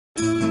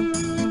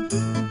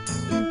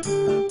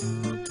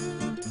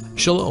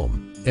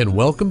Shalom, and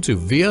welcome to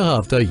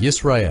V'ahavta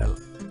Yisrael,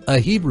 a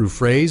Hebrew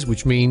phrase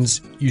which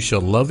means you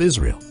shall love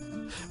Israel.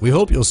 We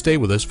hope you'll stay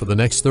with us for the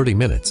next 30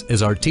 minutes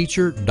as our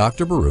teacher,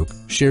 Dr. Baruch,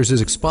 shares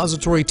his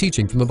expository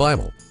teaching from the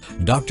Bible.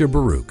 Dr.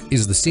 Baruch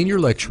is the senior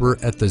lecturer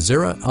at the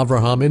Zera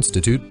Avraham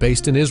Institute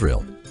based in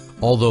Israel.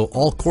 Although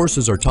all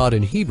courses are taught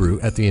in Hebrew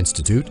at the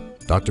Institute,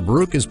 Dr.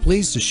 Baruch is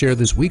pleased to share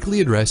this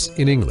weekly address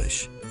in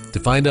English. To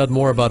find out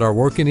more about our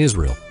work in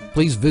Israel,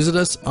 please visit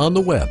us on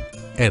the web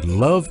at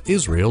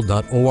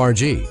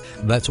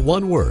loveisrael.org. That's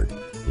one word,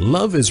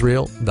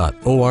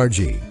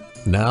 loveisrael.org.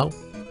 Now,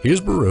 here's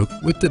Baruch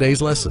with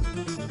today's lesson.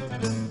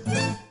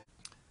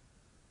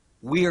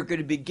 We are going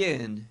to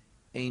begin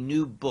a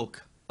new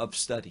book of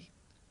study.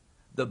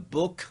 The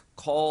book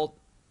called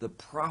The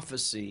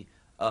Prophecy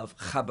of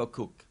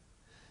Habakkuk.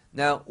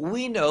 Now,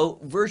 we know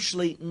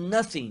virtually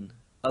nothing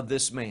of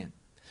this man.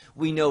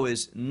 We know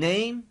his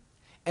name,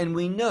 and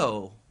we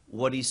know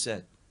what he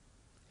said.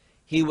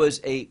 He was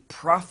a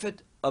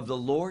prophet of the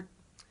Lord,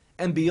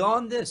 and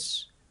beyond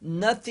this,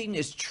 nothing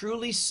is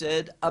truly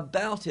said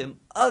about him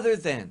other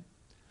than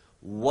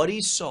what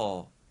he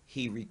saw,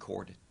 he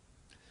recorded.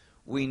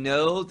 We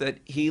know that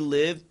he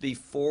lived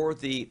before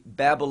the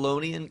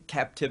Babylonian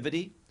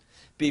captivity,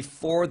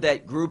 before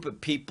that group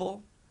of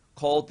people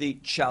called the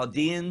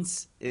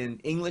Chaldeans in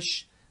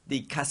English,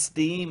 the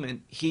Kasdim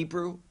in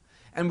Hebrew,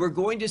 and we're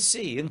going to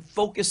see and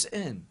focus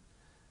in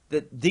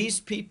that these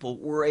people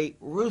were a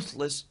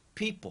ruthless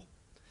people.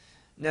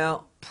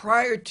 Now,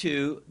 prior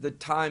to the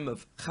time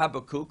of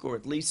Habakkuk, or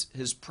at least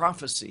his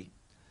prophecy,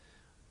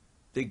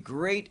 the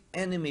great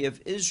enemy of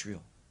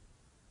Israel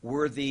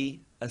were the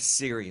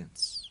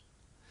Assyrians.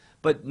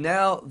 But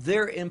now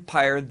their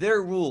empire,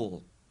 their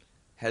rule,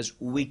 has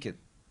weakened.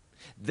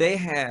 They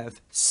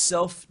have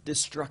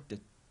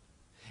self-destructed.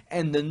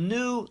 And the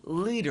new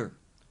leader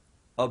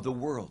of the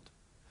world,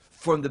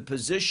 from the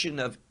position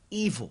of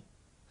evil,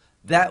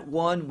 that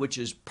one which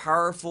is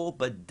powerful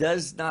but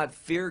does not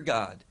fear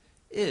God,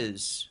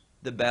 is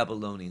the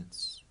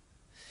Babylonians.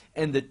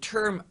 And the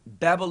term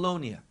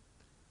Babylonia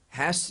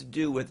has to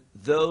do with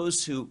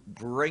those who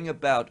bring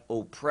about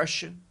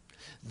oppression,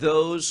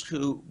 those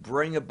who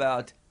bring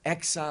about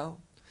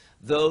exile,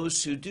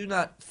 those who do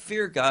not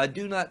fear God,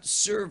 do not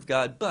serve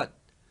God, but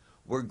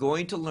we're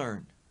going to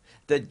learn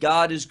that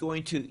God is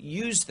going to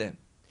use them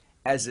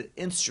as an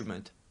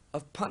instrument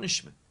of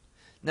punishment.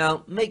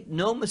 Now, make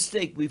no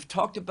mistake, we've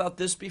talked about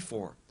this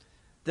before.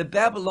 The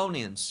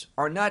Babylonians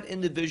are not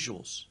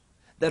individuals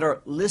that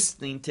are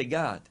listening to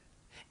God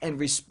and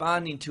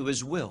responding to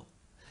His will.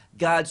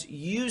 God's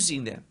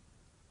using them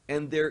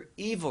and their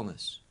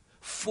evilness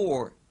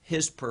for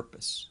His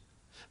purpose.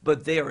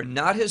 But they are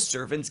not His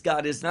servants.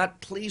 God is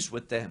not pleased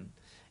with them.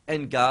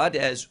 And God,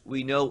 as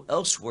we know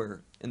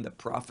elsewhere in the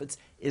prophets,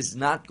 is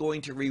not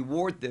going to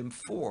reward them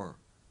for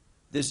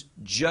this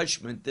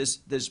judgment, this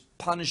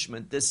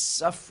punishment, this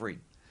suffering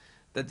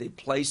that they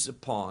place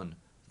upon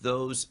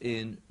those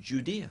in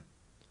Judea.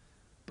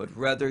 But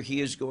rather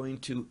He is going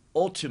to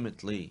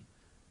ultimately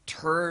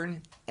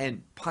turn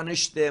and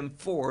punish them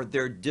for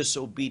their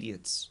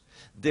disobedience,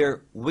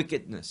 their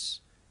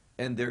wickedness,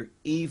 and their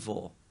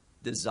evil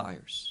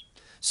desires.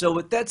 So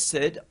with that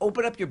said,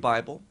 open up your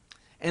Bible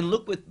and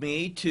look with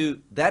me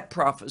to that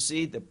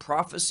prophecy, the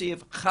prophecy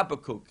of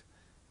Habakkuk,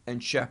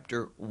 and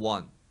chapter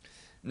 1.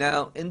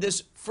 Now, in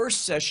this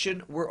first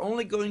session, we're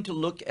only going to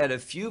look at a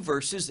few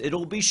verses.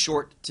 It'll be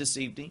short this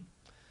evening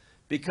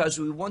because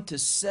we want to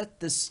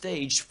set the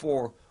stage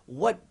for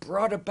what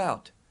brought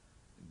about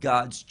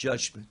God's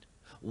judgment.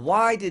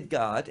 Why did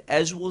God,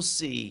 as we'll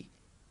see,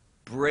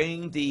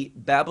 bring the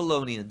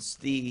Babylonians,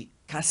 the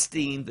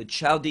Kasdim, the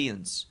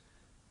Chaldeans,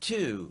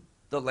 to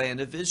the land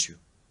of Israel?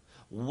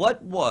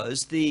 What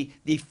was the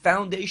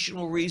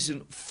foundational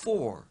reason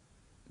for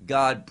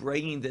God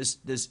bringing this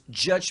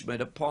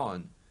judgment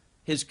upon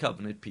His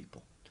covenant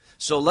people?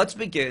 So let's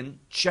begin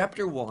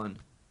chapter 1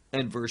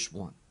 and verse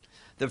 1.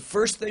 The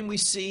first thing we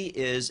see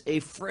is a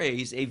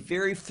phrase, a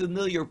very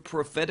familiar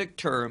prophetic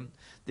term,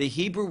 the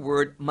Hebrew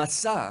word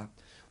masah,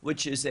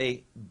 which is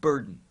a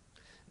burden.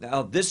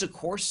 Now this, of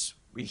course,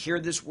 we hear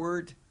this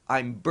word,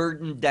 I'm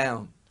burdened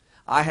down.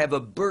 I have a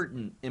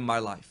burden in my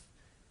life.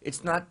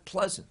 It's not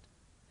pleasant.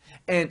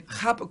 And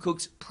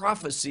Habakkuk's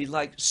prophecy,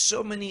 like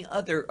so many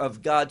other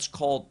of God's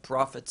called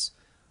prophets,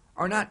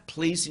 are not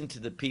pleasing to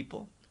the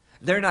people.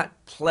 They're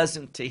not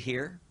pleasant to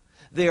hear.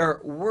 They are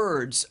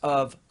words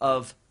of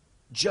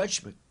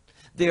judgment.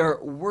 They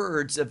are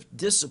words of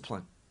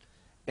discipline.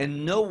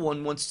 And no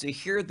one wants to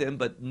hear them,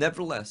 but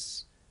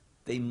nevertheless,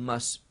 they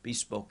must be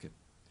spoken.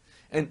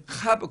 And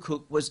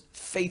Habakkuk was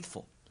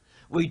faithful.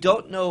 We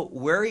don't know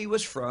where he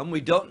was from.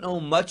 We don't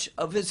know much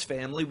of his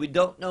family. We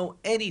don't know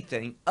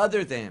anything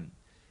other than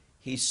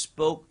he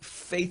spoke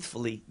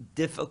faithfully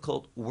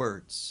difficult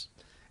words.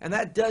 And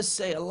that does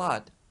say a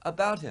lot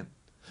about him.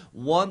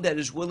 One that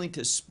is willing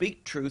to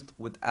speak truth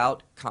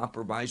without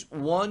compromise.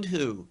 One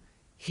who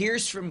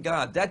hears from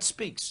God. That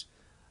speaks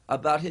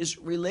about his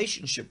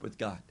relationship with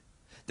God.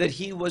 That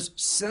he was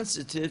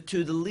sensitive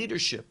to the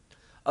leadership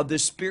of the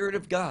Spirit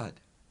of God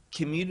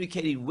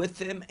communicating with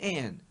him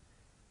and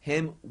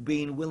him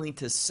being willing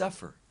to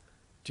suffer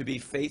to be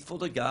faithful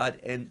to God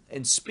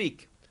and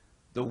speak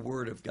the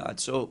word of God.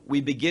 So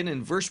we begin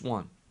in verse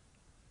 1.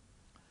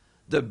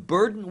 The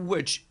burden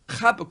which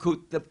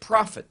Habakkuk the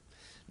prophet.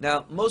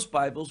 Now, most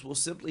Bibles will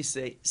simply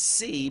say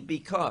see,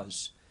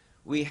 because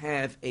we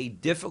have a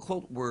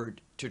difficult word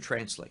to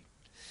translate.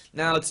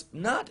 Now, it's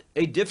not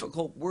a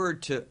difficult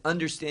word to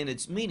understand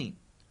its meaning,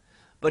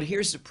 but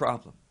here's the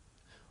problem.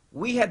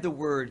 We have the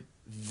word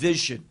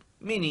vision,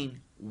 meaning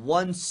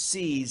one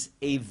sees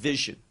a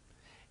vision,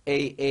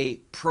 a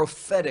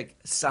prophetic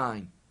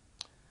sign.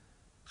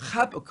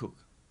 Habakkuk,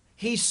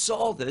 he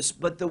saw this,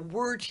 but the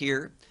word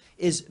here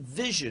is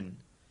vision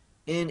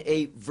in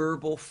a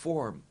verbal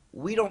form.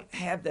 We don't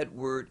have that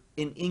word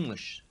in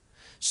English.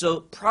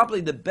 So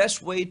probably the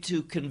best way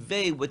to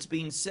convey what's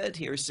being said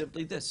here is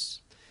simply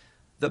this.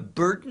 The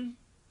burden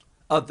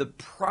of the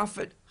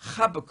prophet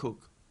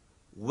Habakkuk,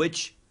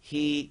 which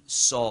he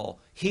saw.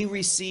 He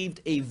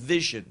received a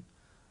vision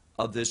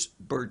of this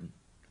burden.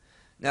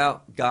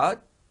 Now, God,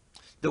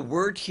 the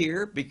word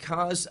here,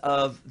 because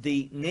of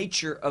the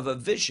nature of a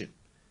vision,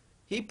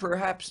 he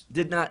perhaps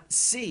did not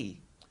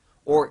see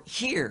or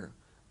hear,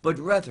 but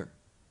rather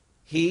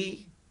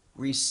he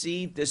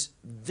received this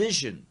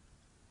vision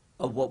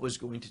of what was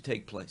going to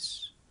take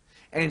place.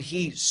 And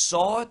he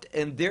saw it,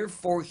 and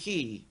therefore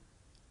he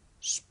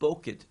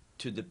spoke it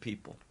to the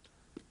people.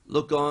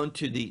 Look on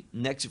to the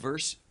next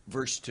verse,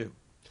 verse 2.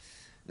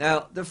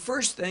 Now, the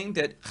first thing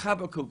that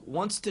Habakkuk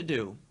wants to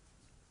do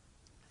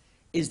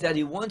is that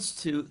he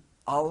wants to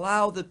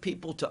allow the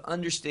people to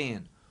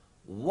understand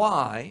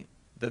why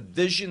the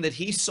vision that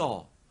he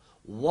saw,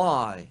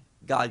 why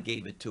God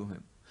gave it to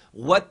him.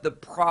 What the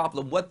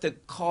problem, what the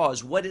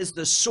cause, what is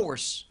the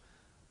source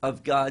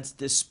of God's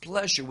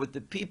displeasure with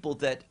the people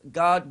that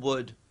God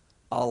would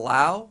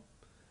allow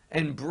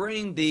and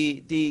bring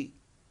the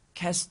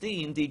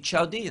Chaldean, the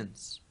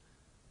Chaldeans,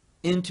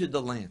 into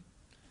the land.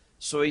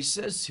 So he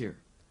says here,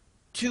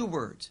 two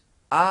words,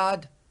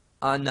 ad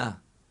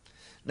ana.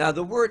 Now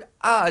the word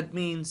ad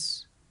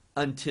means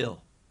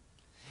until.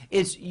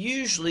 It's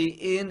usually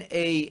in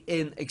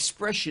an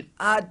expression,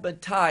 ad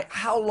matai,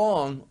 how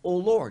long, O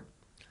Lord?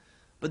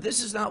 But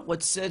this is not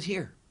what's said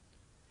here.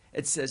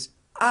 It says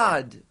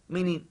ad,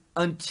 meaning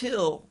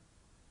until,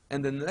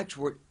 and then the next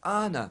word,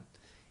 ana,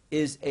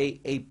 is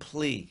a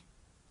plea.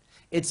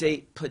 It's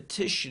a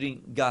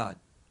petitioning God,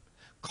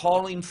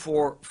 calling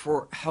for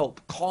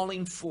help,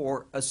 calling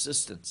for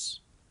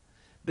assistance,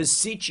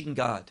 beseeching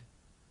God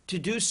to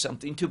do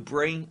something to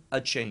bring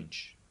a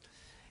change.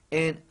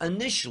 And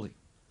initially,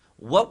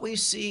 what we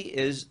see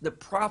is the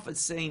prophet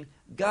saying,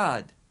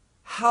 God,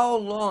 how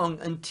long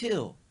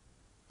until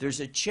there's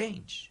a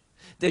change,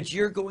 that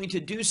you're going to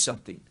do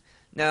something?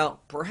 Now,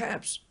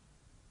 perhaps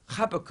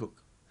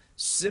Habakkuk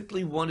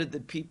simply wanted the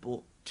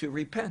people to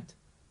repent.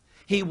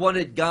 He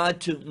wanted God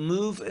to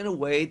move in a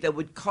way that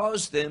would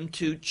cause them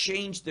to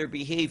change their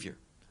behavior.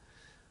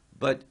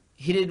 But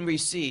he didn't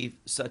receive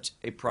such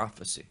a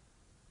prophecy.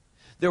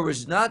 There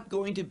was not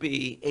going to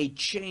be a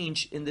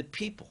change in the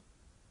people,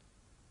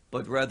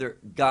 but rather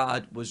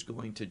God was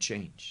going to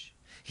change.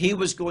 He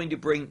was going to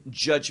bring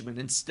judgment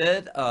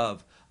instead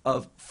of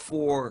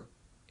for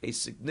a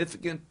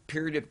significant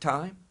period of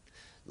time,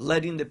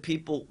 letting the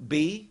people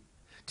be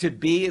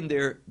in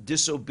their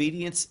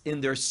disobedience,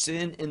 in their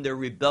sin, in their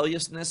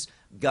rebelliousness.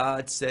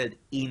 God said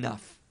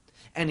enough.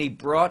 And he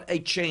brought a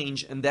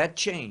change, and that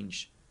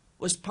change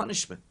was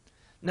punishment.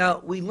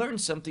 Now, we learn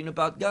something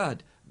about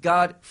God.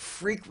 God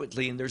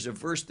frequently, and there's a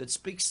verse that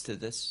speaks to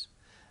this,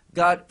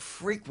 God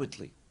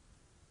frequently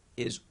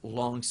is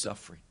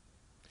long-suffering.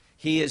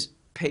 He is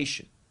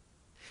patient.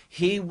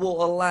 He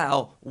will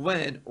allow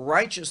when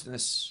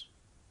righteousness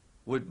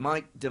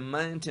might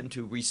demand him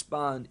to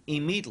respond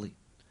immediately.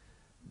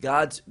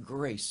 God's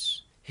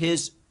grace,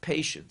 his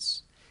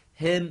patience,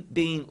 him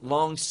being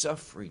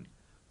long-suffering,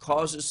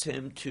 causes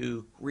him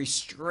to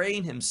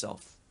restrain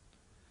himself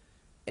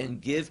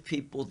and give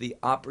people the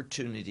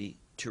opportunity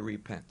to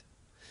repent.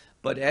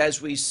 But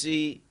as we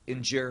see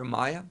in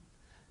Jeremiah,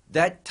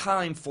 that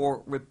time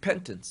for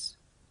repentance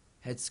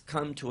has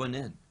come to an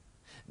end.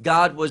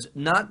 God was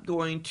not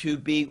going to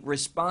be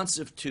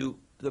responsive to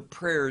the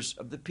prayers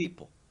of the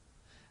people.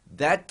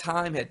 That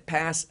time had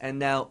passed, and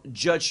now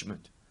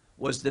judgment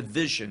was the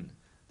vision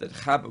that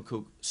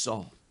Habakkuk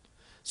saw.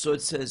 So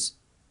it says,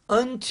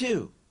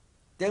 unto,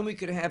 then we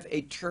could have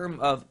a term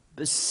of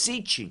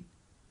beseeching,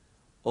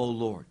 O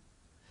Lord,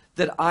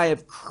 that I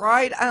have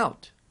cried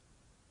out,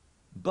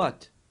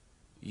 but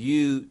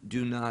you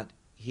do not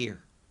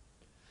hear.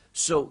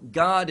 So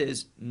God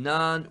is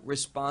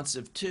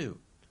non-responsive to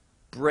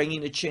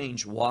bringing a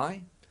change.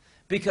 Why?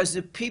 Because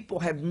the people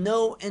have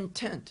no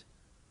intent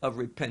of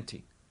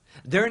repenting.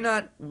 They're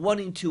not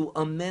wanting to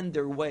amend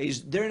their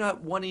ways. They're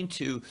not wanting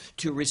to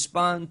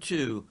respond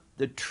to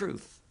the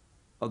truth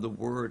of the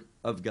Word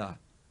of God.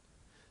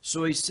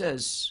 So he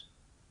says,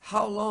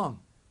 how long?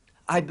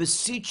 I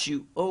beseech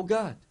you, O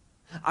God.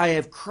 I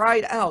have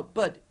cried out,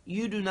 but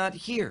you do not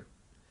hear.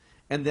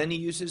 And then he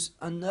uses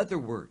another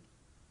word.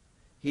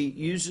 he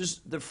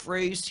uses the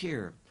phrase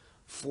here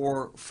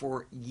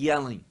for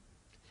yelling.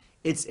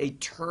 It's a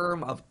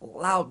term of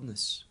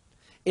loudness.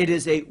 It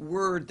is a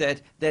word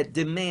that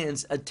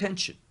demands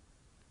attention.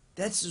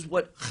 This is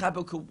what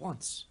Habakkuk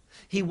wants.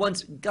 He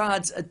wants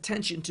God's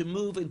attention to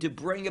move and to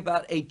bring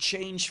about a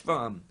change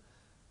from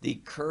the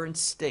current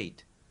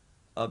state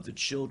of the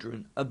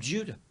children of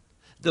Judah,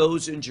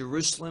 those in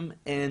Jerusalem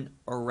and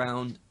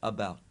around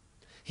about.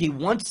 He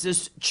wants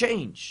this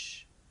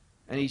change.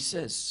 And he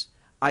says,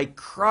 I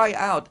cry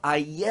out, I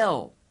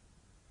yell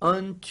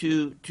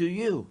unto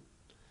you.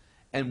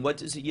 And what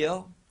does he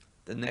yell?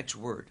 The next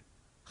word,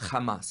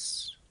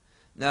 Hamas.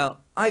 Now,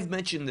 I've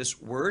mentioned this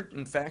word.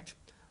 In fact,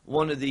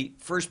 one of the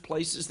first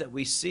places that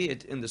we see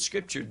it in the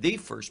scripture, the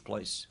first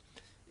place,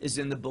 is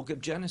in the book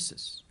of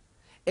Genesis.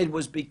 It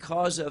was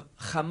because of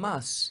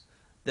Hamas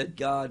that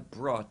God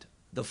brought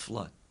the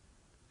flood.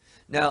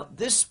 Now,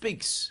 this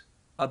speaks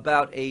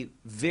about a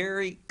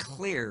very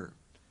clear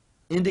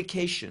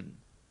indication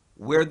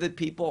where the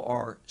people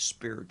are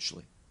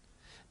spiritually.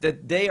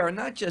 That they are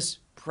not just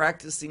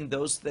practicing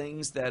those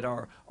things that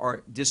are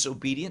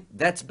disobedient.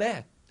 That's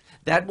bad.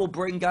 That will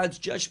bring God's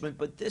judgment,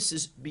 but this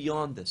is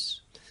beyond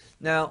this.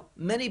 Now,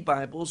 many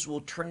Bibles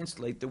will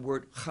translate the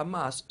word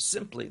Hamas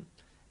simply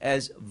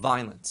as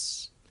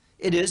violence.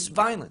 It is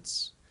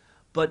violence,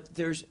 but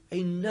there's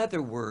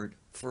another word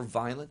for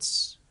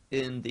violence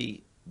in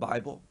the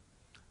Bible,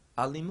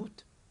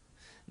 alimut.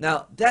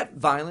 Now, that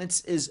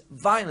violence is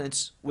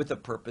violence with a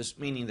purpose,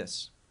 meaning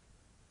this.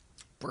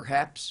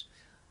 Perhaps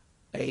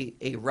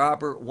a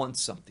robber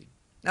wants something.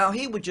 Now,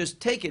 he would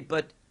just take it,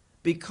 but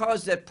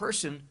because that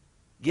person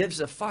gives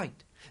a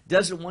fight,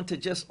 doesn't want to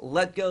just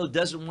let go,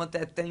 doesn't want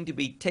that thing to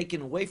be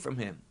taken away from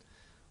him,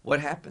 what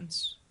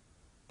happens?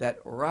 That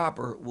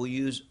robber will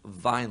use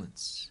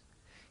violence.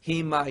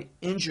 He might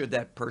injure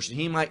that person.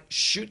 He might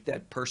shoot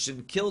that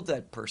person, kill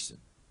that person.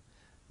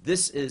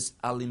 This is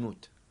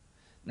alimut.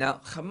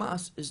 Now,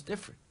 Hamas is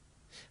different.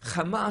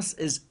 Hamas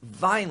is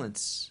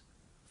violence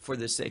for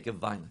the sake of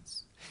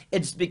violence.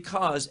 It's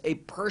because a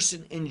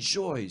person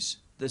enjoys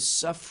the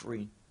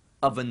suffering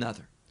of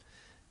another.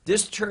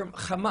 This term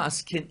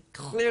Hamas can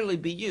clearly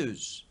be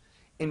used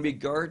in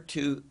regard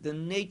to the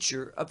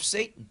nature of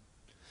Satan.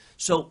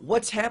 So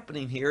what's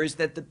happening here is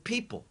that the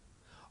people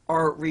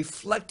are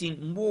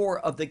reflecting more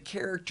of the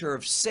character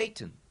of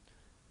Satan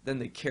than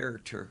the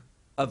character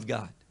of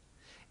God.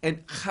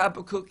 And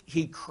Habakkuk,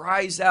 he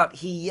cries out,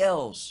 he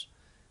yells,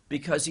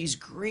 because he's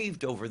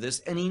grieved over this,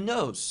 and he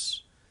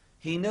knows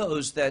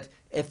that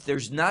if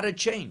there's not a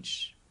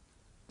change,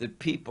 the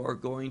people are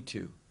going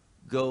to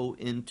go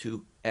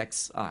into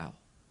exile.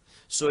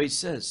 So he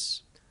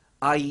says,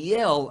 I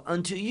yell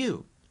unto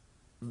you,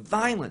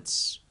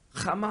 violence,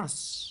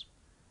 Hamas,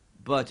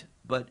 but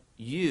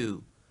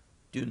you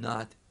do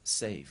not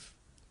save.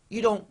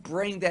 You don't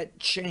bring that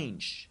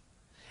change.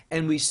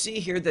 And we see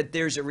here that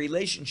there's a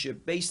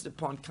relationship based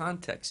upon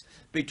context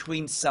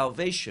between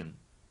salvation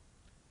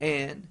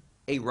and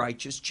a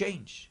righteous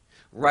change,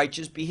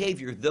 righteous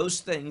behavior,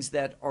 those things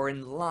that are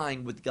in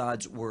line with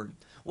God's word.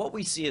 What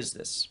we see is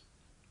this.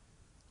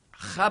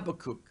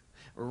 Habakkuk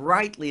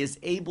rightly is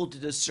able to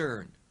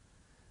discern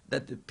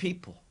that the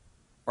people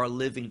are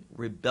living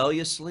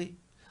rebelliously,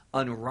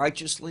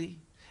 unrighteously,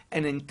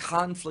 and in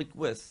conflict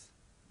with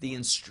the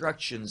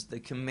instructions, the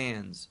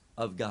commands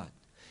of God.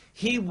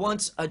 He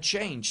wants a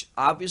change.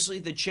 Obviously,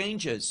 the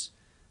change is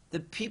the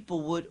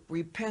people would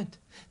repent.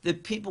 The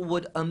people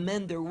would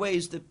amend their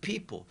ways. The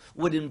people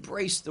would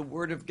embrace the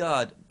word of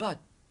God. But,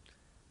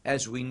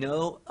 as we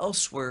know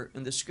elsewhere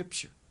in the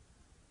scripture,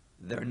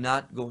 they're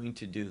not going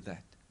to do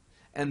that.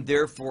 And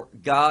therefore,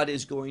 God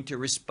is going to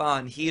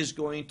respond. He is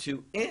going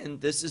to end.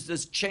 This is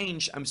this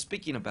change I'm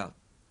speaking about.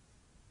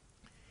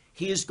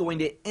 He is going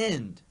to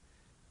end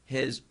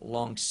his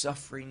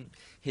long-suffering,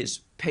 his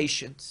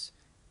patience,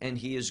 and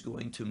he is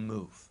going to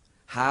move.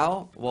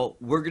 How? Well,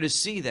 we're going to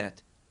see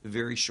that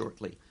very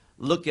shortly.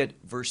 Look at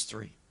verse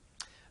 3.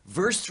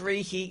 Verse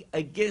 3, he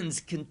again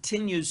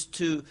continues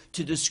to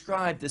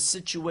describe the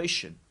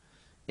situation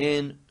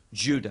in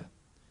Judah.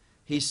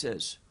 He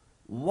says,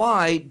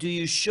 why do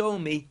you show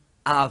me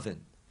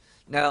Avon?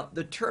 Now,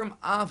 the term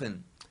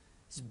Avon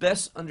is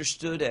best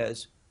understood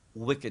as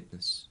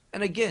wickedness.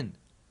 And again,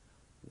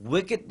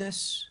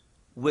 wickedness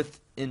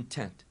with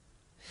intent.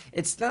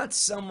 It's not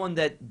someone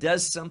that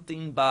does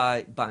something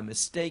by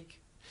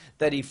mistake,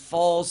 that he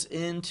falls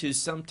into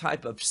some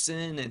type of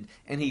sin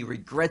and he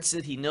regrets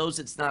it. He knows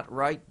it's not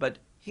right. But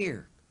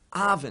here,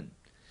 Avon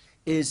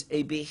is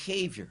a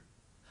behavior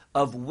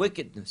of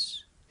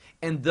wickedness.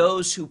 And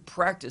those who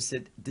practice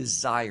it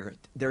desire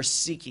it. They're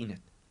seeking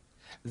it.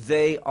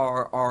 They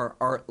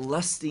are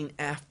lusting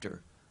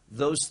after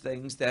those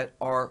things that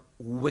are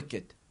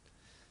wicked.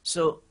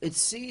 So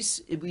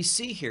we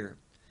see here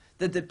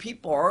that the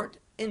people aren't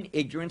in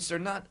ignorance. They're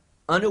not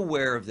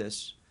unaware of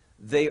this.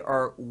 They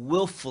are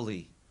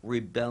willfully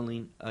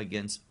rebelling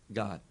against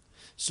God.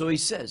 So he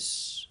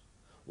says,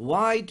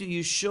 why do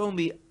you show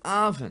me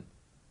Avon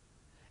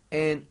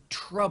and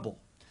trouble?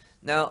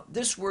 Now,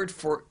 this word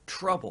for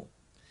trouble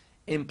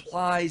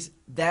implies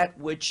that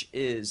which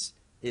is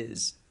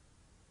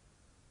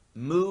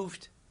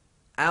moved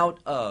out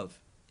of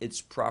its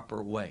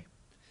proper way.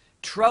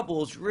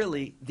 Trouble is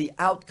really the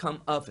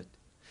outcome of it.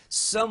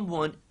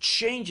 Someone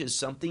changes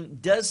something,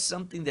 does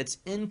something that's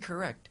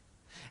incorrect,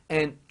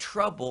 and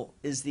trouble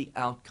is the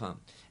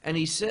outcome. And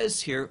he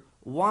says here,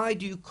 why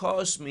do you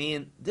cause me,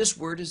 and this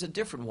word is a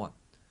different one.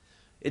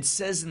 It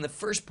says in the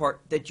first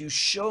part that you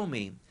show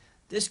me.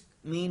 This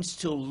means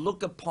to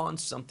look upon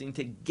something,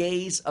 to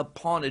gaze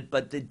upon it,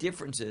 but the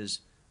difference is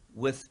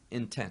with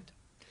intent.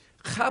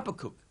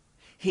 Habakkuk,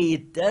 he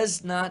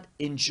does not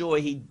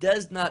enjoy, he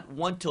does not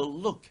want to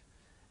look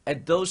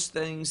at those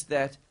things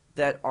that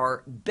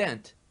are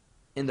bent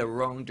in the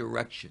wrong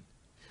direction.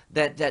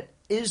 That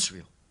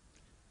Israel,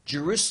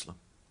 Jerusalem,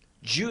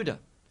 Judah,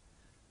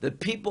 the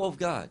people of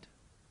God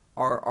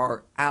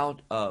are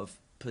out of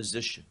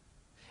position.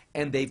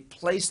 And they've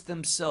placed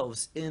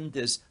themselves in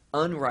this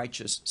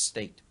unrighteous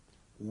state,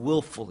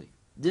 willfully.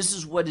 This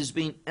is what is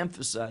being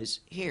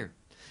emphasized here.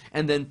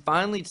 And then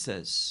finally it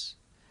says,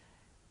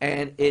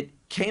 and it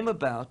came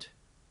about,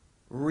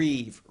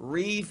 Reeve.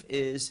 Reeve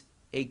is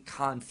a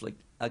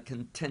conflict, a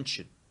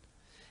contention.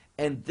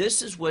 And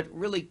this is what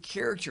really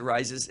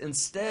characterizes,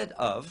 instead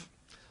of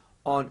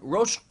on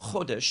Rosh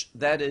Chodesh,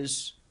 that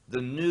is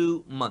the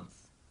new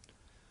month,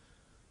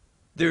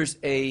 there's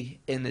an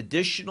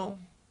additional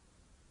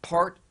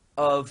part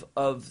of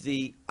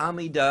the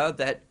Amidah,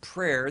 that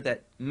prayer,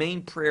 that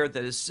main prayer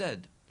that is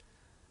said.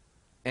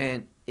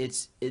 And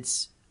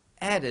it's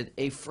added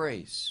a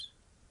phrase,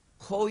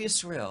 Kol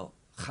Yisrael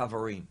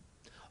Chavarim.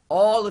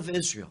 All of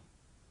Israel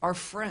are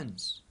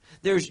friends.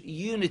 There's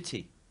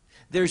unity.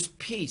 There's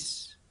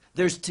peace.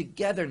 There's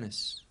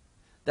togetherness.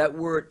 That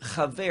word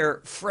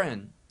chaver,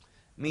 friend,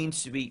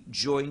 means to be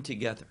joined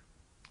together.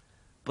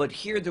 But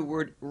here the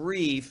word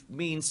reeve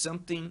means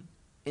something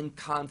in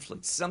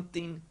conflict,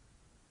 something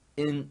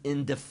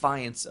in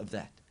defiance of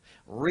that.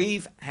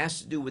 Reeve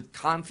has to do with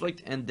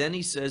conflict, and then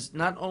he says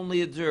not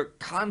only is there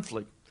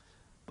conflict,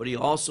 but he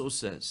also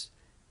says,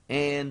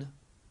 and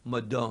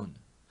madon.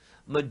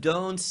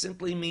 Madon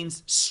simply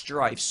means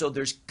strife. So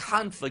there's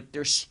conflict,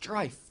 there's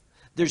strife,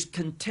 there's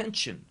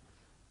contention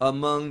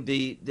among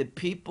the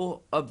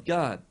people of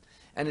God.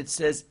 And it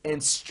says,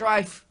 and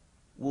strife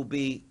will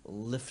be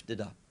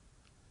lifted up.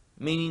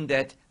 Meaning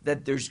that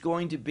there's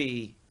going to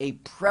be a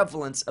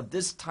prevalence of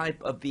this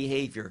type of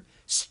behavior,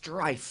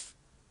 strife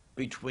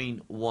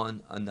between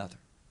one another.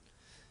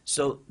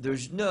 So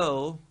there's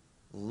no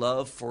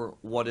love for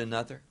one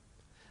another.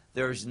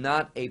 There's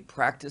not a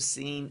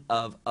practicing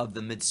of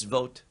the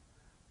mitzvot,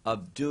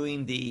 of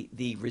doing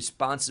the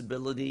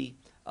responsibility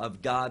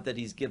of God that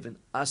he's given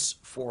us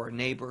for our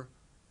neighbor.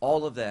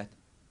 All of that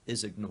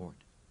is ignored.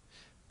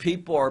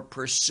 People are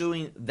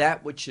pursuing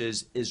that which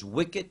is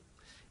wicked,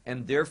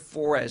 and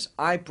therefore as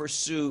I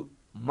pursue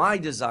my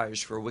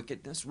desires for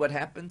wickedness, what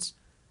happens?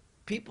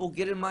 People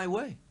get in my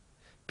way.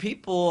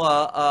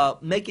 People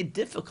make it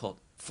difficult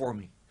for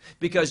me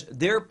because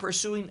they're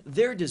pursuing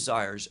their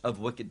desires of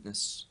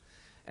wickedness.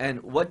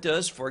 And what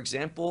does, for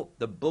example,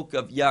 the book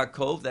of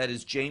Yaakov, that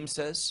is James,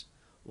 says?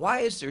 Why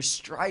is there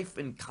strife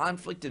and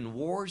conflict and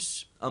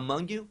wars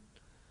among you?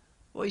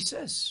 Well, he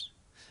says,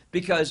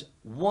 because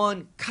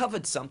one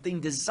covets something,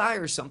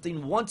 desires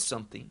something, wants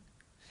something,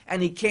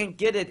 and he can't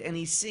get it, and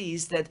he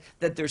sees that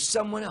there's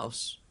someone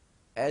else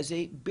as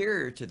a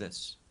barrier to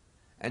this.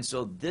 And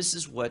so this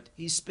is what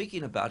he's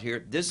speaking about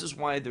here. This is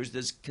why there's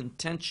this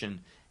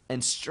contention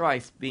and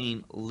strife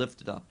being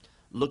lifted up.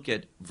 Look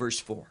at verse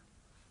 4.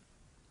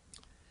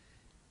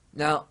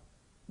 Now,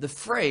 the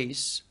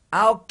phrase,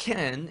 al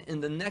ken,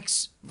 in the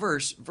next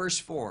verse, verse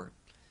 4,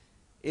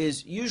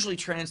 is usually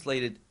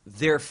translated,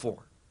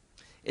 therefore.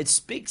 It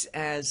speaks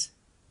as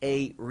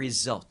a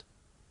result.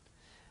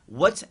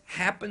 What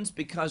happens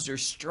because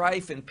there's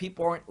strife and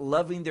people aren't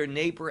loving their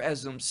neighbor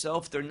as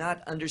themselves, they're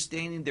not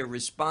understanding their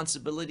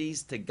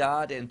responsibilities to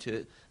God and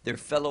to their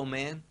fellow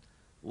man?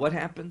 What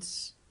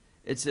happens?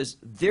 It says,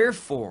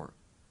 therefore,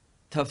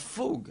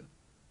 tafug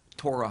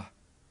Torah.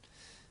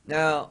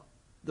 Now,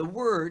 the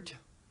word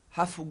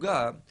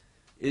hafugah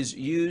is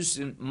used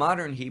in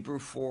modern Hebrew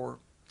for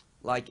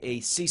like a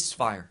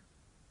ceasefire,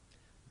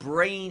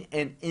 bringing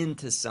an end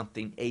to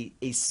something,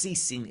 a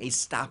ceasing, a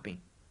stopping.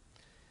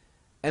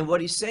 And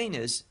what he's saying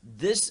is,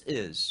 this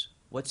is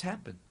what's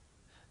happened.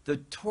 The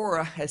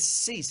Torah has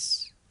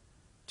ceased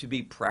to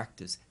be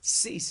practiced,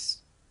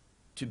 ceased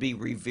to be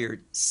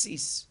revered,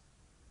 ceased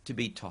to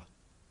be taught.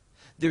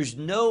 There's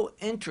no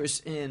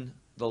interest in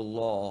the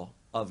law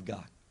of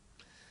God.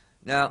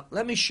 Now,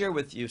 let me share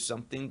with you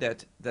something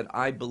that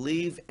I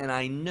believe and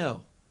I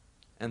know,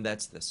 and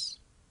that's this.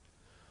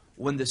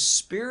 When the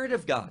Spirit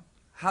of God,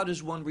 how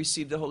does one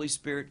receive the Holy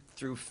Spirit?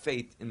 Through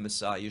faith in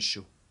Messiah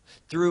Yeshua,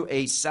 through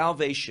a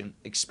salvation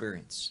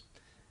experience.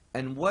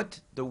 And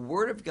what the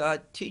Word of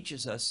God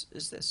teaches us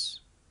is this.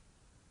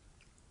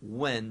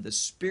 When the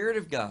Spirit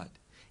of God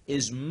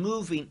is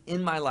moving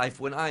in my life,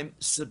 when I'm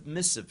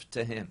submissive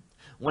to Him,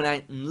 when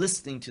I'm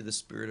listening to the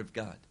Spirit of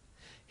God,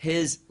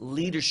 his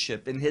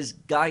leadership and his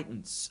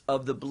guidance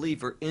of the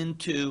believer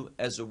into,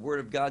 as the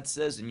Word of God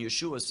says, and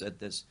Yeshua said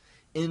this,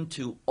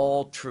 into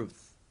all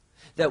truth,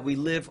 that we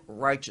live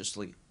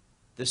righteously,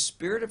 the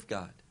Spirit of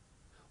God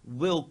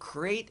will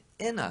create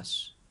in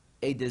us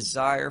a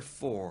desire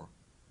for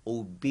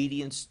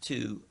obedience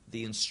to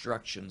the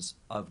instructions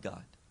of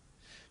God,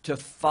 to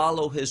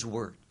follow his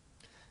word.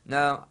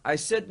 Now, I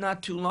said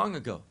not too long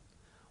ago,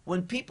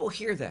 when people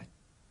hear that,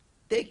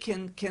 they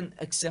can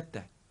accept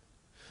that.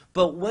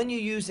 But when you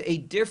use a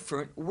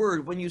different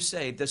word, when you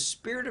say the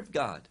Spirit of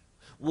God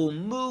will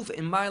move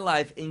in my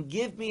life and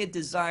give me a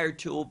desire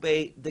to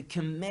obey the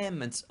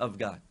commandments of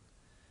God,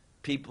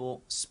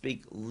 people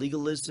speak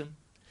legalism.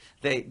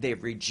 They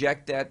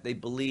reject that. They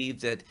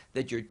believe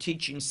that you're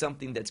teaching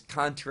something that's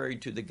contrary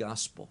to the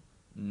gospel.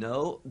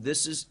 No,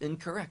 this is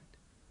incorrect.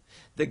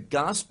 The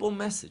gospel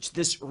message,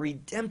 this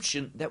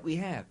redemption that we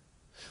have,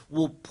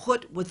 will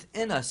put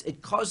within us,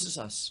 it causes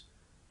us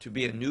to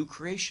be a new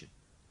creation.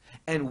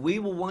 And we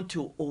will want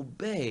to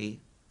obey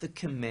the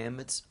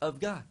commandments of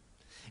God.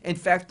 In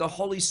fact, the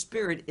Holy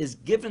Spirit is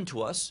given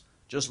to us,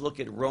 just look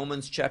at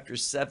Romans chapter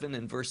 7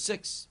 and verse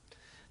 6,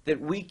 that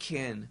we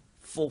can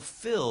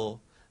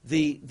fulfill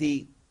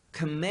the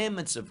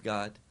commandments of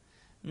God,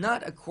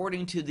 not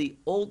according to the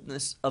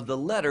oldness of the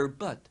letter,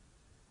 but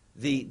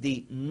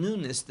the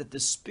newness that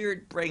the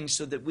Spirit brings,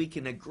 so that we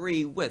can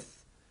agree with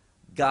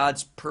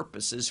God's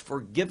purposes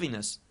for giving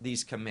us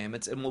these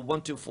commandments and will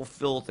want to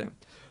fulfill them.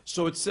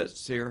 So it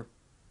says here,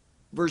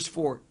 verse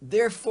 4,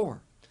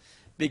 therefore,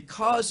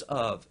 because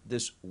of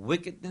this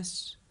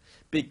wickedness,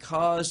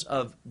 because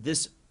of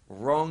this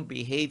wrong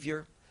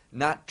behavior,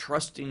 not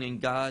trusting in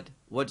God,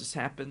 what has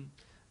happened?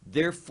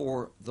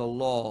 Therefore, the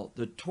law,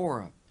 the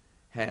Torah,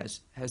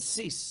 has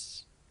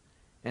ceased.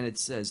 And it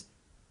says,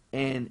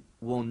 and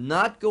will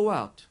not go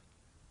out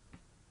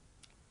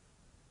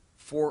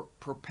for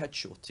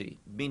perpetuity,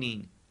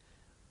 meaning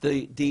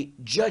the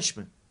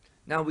judgment.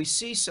 Now we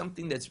see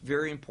something that's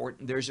very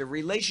important. There's a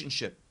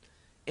relationship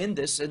in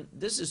this, and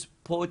this is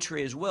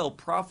poetry as well.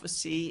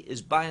 Prophecy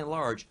is by and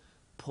large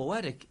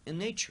poetic in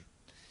nature.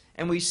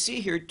 And we see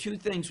here two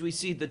things. We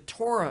see the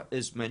Torah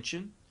is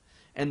mentioned,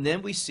 and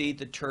then we see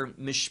the term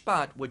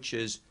mishpat, which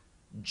is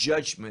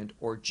judgment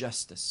or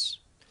justice.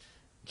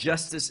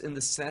 Justice in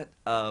the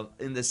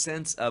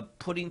sense of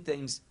putting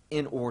things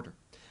in order.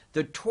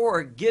 The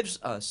Torah gives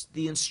us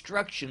the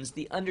instructions,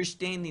 the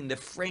understanding, the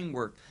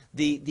framework,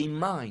 the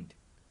mind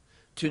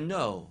to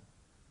know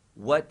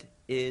what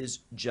is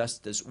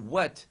justice,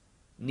 what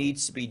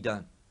needs to be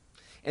done.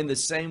 In the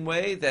same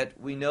way that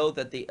we know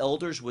that the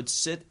elders would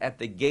sit at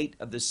the gate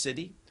of the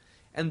city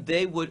and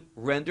they would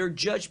render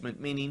judgment,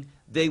 meaning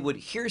they would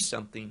hear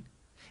something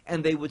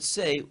and they would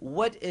say,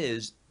 what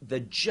is the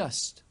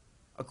just,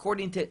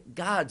 according to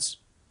God's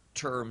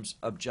terms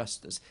of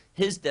justice,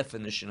 his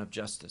definition of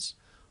justice.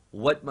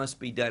 What must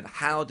be done?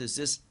 How does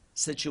this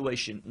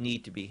situation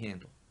need to be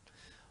handled?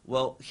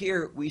 Well,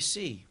 here we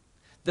see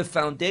the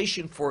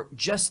foundation for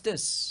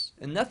justice,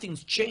 and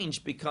nothing's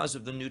changed because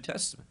of the New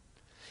Testament.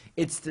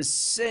 It's the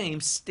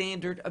same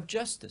standard of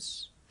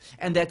justice,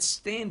 and that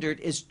standard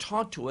is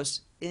taught to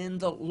us in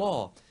the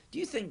law. Do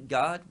you think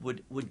God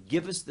would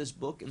give us this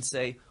book and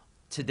say,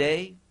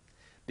 today,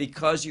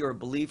 because you're a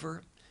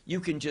believer, you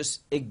can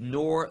just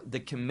ignore the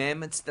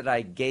commandments that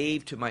I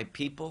gave to my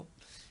people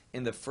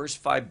in the first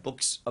 5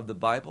 books of the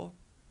Bible?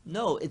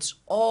 No, it's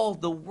all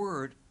the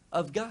Word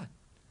of God.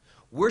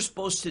 We're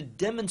supposed to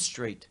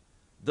demonstrate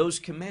those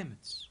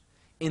commandments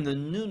in the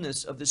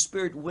newness of the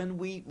Spirit when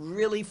we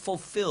really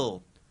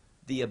fulfill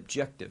the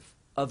objective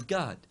of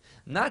God.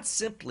 Not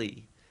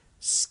simply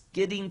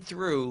skidding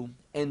through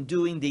and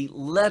doing the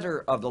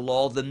letter of the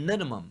law, the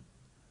minimum,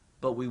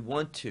 but we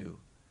want to,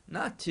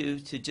 not to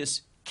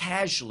just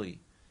casually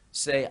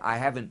say, I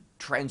haven't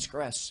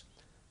transgressed,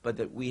 but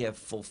that we have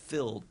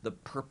fulfilled the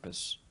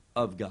purpose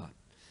of God.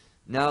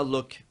 Now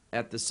look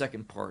at the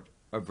second part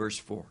of verse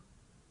 4.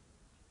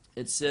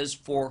 It says,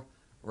 for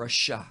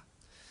Rasha.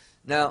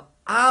 Now,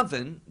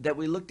 Avon, that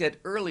we looked at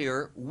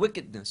earlier,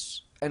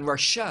 wickedness, and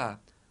Rasha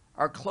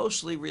are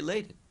closely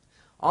related.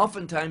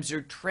 Oftentimes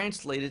they're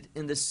translated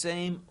in the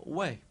same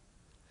way.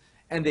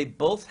 And they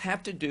both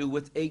have to do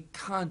with a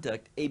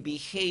conduct, a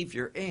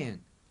behavior, and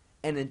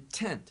an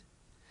intent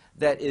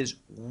that is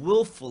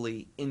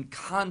willfully in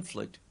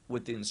conflict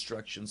with the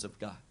instructions of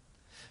God.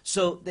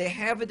 So they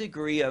have a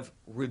degree of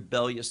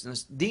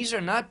rebelliousness. These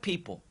are not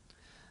people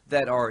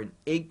that are in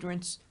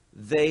ignorance.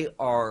 They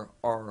are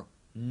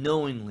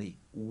knowingly,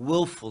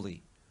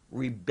 willfully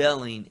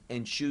rebelling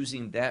and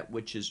choosing that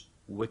which is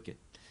wicked.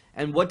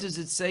 And what does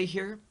it say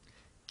here?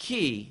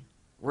 Ki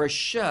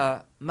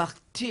Rasha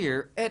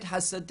Machtir et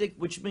Hasadik,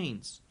 which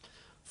means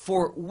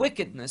for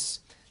wickedness.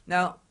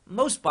 Now,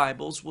 most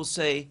Bibles will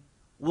say,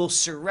 will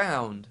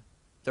surround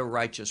the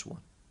righteous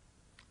one.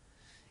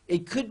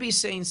 It could be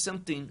saying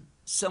something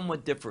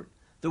somewhat different.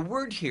 The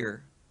word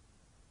here,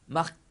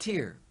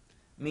 Machtir,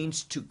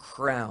 means to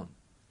crown.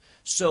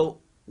 So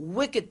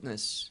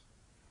wickedness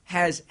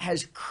has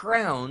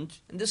crowned,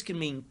 and this can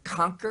mean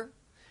conquer,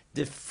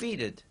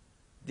 defeated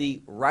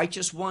the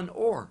righteous one,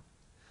 or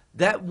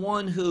that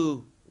one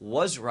who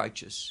was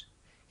righteous,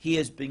 he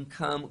has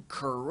become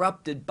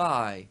corrupted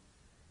by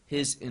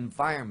his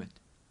environment.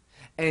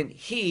 And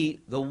he,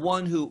 the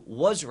one who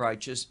was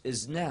righteous,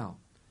 is now,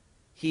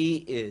 he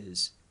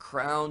is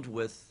crowned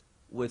with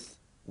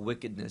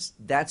wickedness.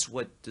 That's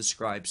what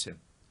describes him.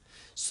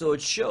 So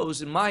it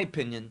shows, in my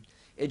opinion,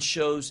 it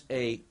shows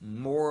a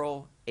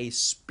moral, a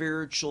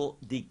spiritual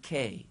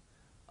decay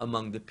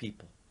among the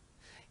people.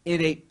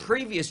 In a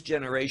previous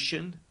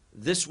generation,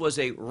 this was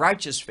a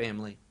righteous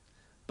family,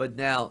 but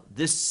now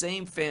this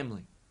same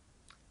family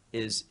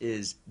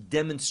is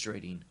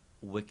demonstrating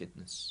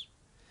wickedness.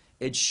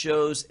 It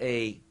shows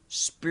a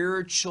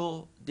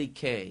spiritual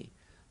decay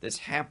that's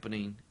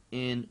happening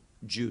in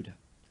Judah.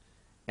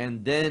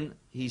 And then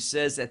he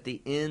says at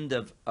the end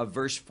of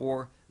verse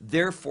 4,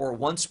 therefore,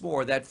 once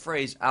more, that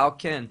phrase,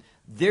 al-ken,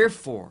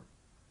 therefore,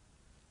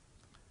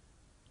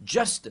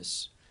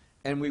 justice.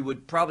 And we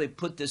would probably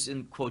put this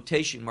in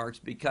quotation marks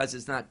because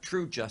it's not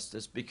true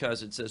justice,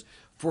 because it says,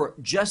 for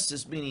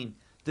justice meaning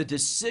the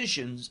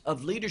decisions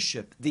of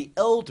leadership, the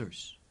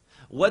elders,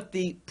 what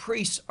the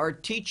priests are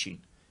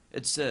teaching.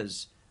 It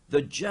says,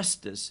 the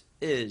justice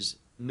is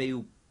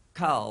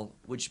meukal,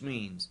 which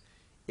means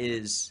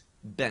is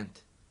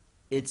bent.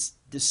 It's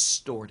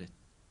distorted.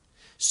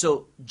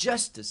 So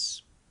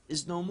justice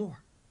is no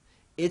more.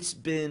 It's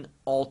been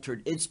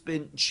altered. It's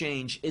been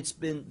changed. It's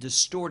been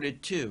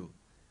distorted to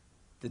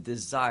the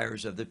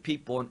desires of the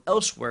people. And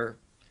elsewhere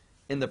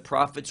in the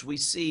prophets, we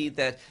see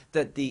that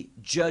the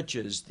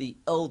judges, the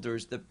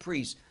elders, the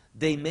priests,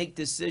 they make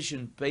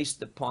decisions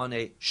based upon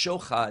a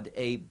shochad,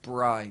 a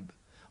bribe,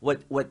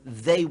 what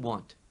they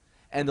want.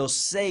 And they'll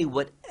say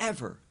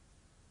whatever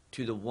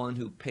to the one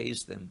who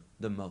pays them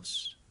the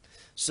most.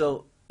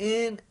 So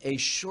in a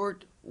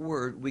short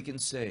word, we can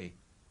say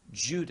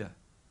Judah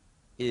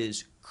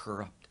is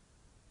corrupt,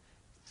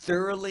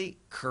 thoroughly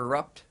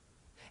corrupt,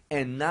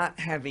 and not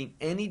having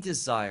any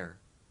desire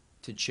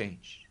to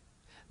change.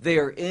 They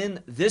are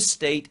in this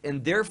state,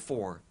 and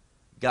therefore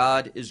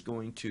God is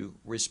going to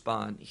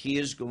respond. He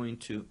is going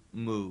to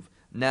move.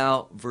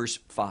 Now, verse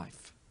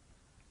 5.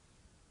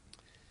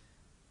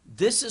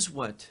 This is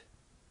what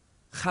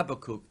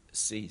Habakkuk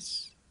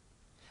sees.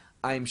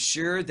 I'm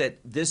sure that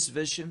this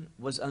vision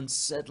was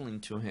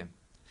unsettling to him.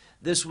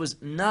 This was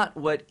not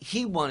what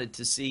he wanted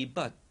to see,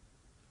 but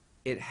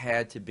it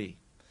had to be.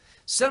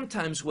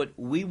 Sometimes what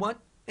we want,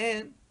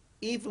 and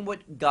even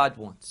what God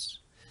wants.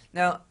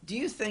 Now, do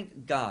you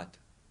think God,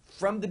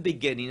 from the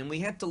beginning, and we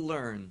had to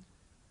learn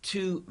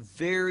two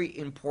very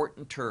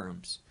important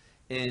terms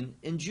in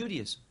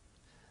Judaism.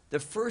 The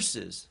first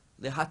is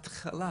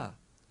lehatchala,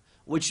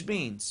 which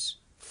means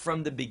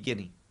from the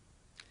beginning.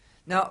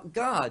 Now,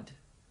 God,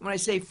 when I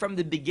say from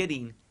the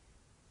beginning,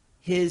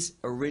 his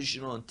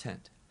original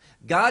intent.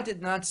 God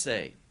did not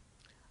say,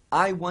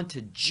 I want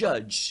to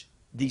judge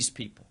these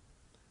people.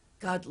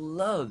 God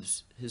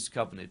loves his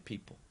covenant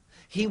people.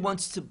 He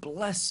wants to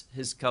bless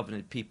his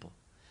covenant people.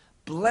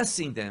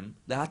 Blessing them,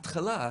 the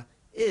hatchala,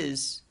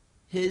 is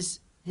his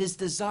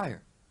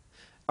desire.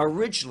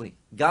 Originally,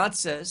 God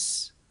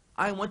says,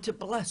 I want to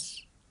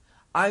bless.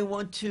 I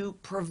want to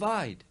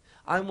provide.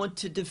 I want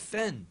to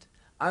defend.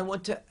 I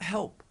want to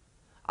help.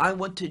 I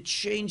want to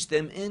change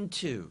them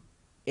into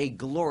a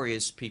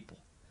glorious people.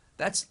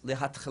 That's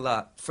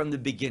lehatchala, from the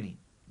beginning,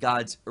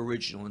 God's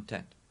original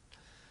intent.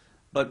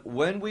 But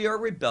when we are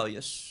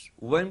rebellious,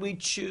 when we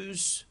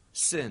choose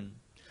sin,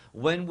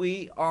 when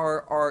we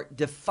are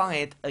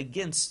defiant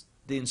against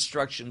the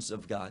instructions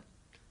of God,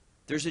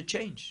 there's a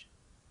change.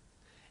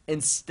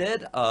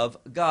 Instead of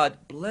God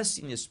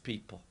blessing his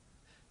people,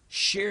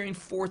 sharing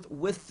forth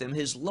with them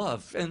his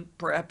love, and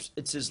perhaps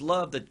it's his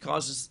love that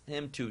causes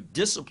him to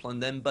discipline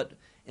them, but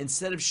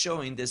instead of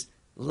showing this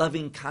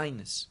loving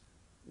kindness,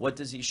 what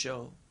does he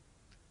show?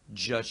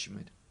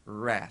 Judgment,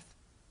 wrath,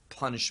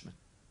 punishment.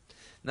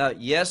 Now,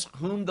 yes,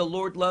 whom the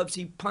Lord loves,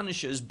 he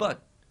punishes,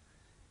 but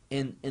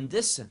in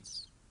this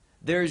sense,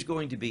 there is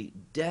going to be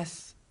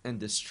death and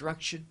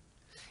destruction.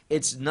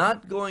 It's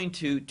not going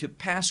to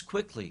pass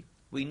quickly,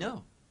 we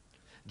know.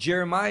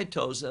 Jeremiah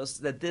tells us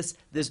that this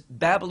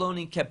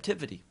Babylonian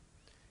captivity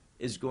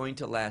is going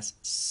to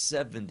last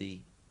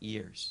 70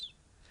 years.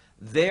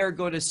 They are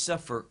going to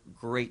suffer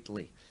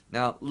greatly.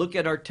 Now, look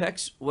at our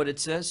text, what it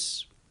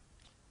says.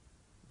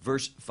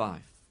 Verse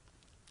 5.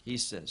 He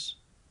says,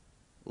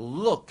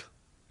 look,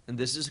 and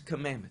this is a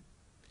commandment.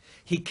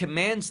 He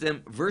commands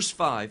them, verse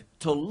 5,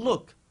 to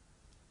look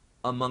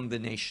among the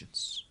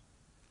nations.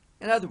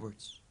 In other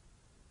words,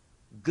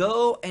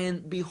 go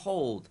and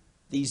behold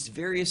these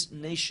various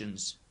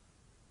nations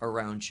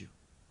around you.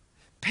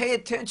 Pay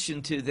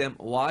attention to them.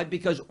 Why?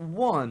 Because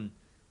one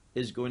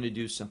is going to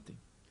do something.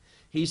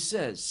 He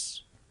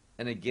says,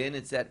 and again,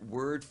 it's that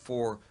word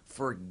for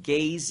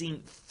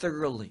gazing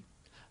thoroughly,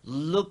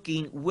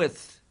 looking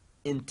with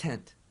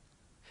intent,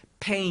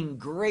 paying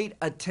great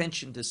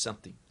attention to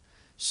something.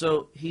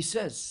 So he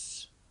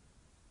says,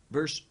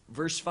 verse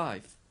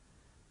 5,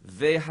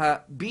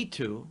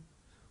 Vehabitu,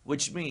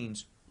 which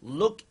means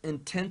look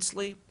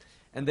intensely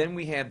And then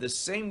we have the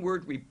same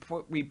word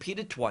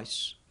repeated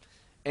twice.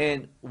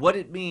 And what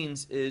it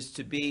means is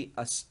to be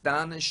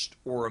astonished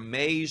or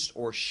amazed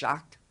or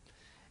shocked.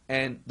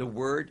 And the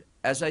word,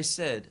 as I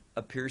said,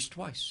 appears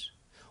twice.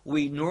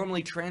 We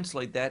normally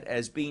translate that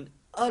as being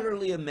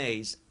utterly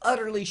amazed,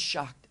 utterly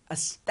shocked,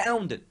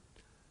 astounded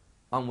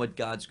on what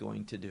God's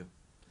going to do.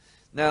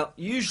 Now,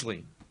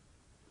 usually,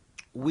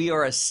 we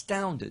are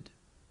astounded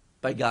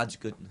by God's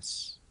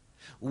goodness.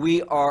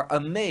 We are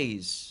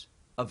amazed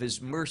of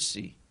His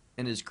mercy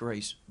and His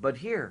grace. But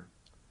here,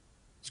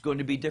 it's going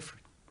to be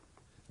different.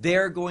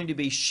 They're going to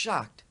be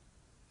shocked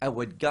at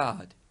what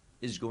God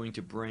is going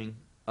to bring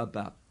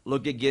about.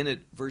 Look again at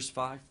verse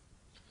 5.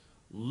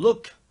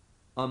 Look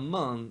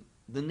among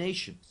the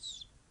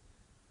nations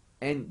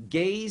and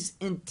gaze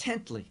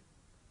intently,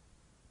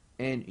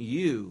 and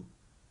you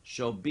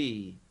shall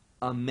be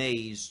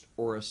amazed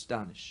or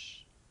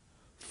astonished.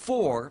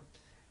 For,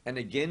 and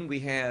again we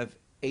have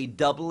a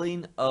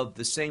doubling of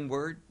the same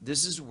word.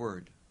 This is a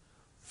word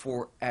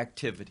for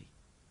activity.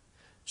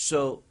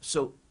 So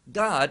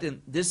God,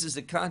 and this is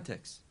the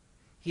context,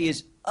 He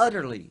is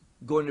utterly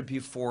going to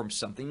perform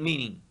something,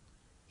 meaning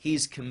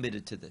He's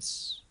committed to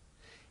this.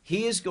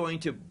 He is going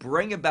to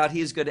bring about, He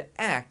is going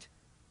to act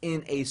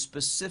in a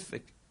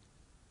specific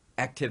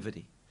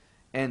activity.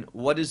 And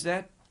what is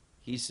that?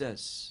 He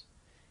says,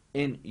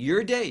 in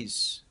your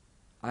days,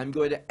 I'm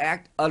going to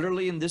act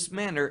utterly in this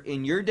manner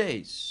in your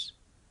days.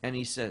 And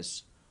He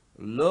says,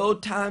 Lo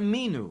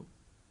taminu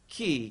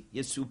ki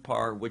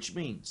yesupar, which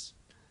means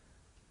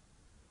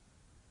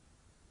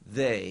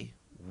they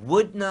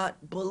would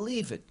not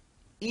believe it,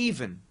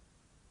 even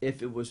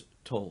if it was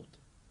told.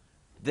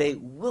 They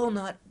will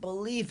not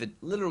believe it.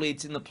 Literally,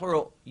 it's in the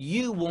plural.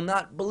 You will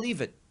not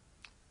believe it,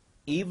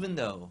 even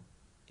though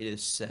it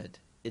is said,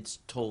 it's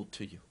told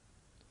to you.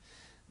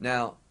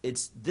 Now,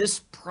 it's this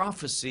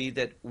prophecy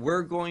that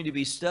we're going to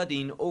be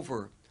studying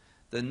over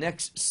the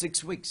next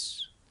 6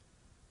 weeks,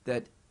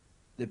 that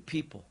the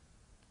people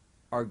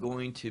are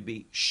going to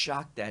be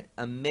shocked at,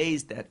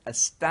 amazed at,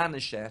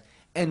 astonished at,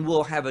 and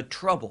will have a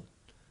trouble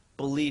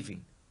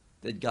believing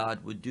that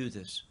God would do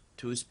this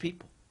to His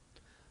people.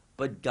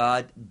 But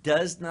God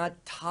does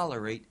not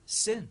tolerate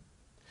sin.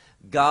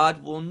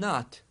 God will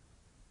not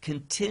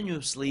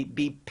continuously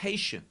be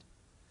patient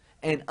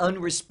and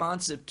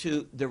unresponsive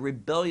to the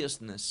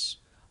rebelliousness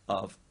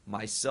of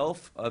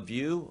myself, of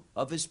you,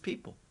 of His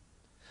people.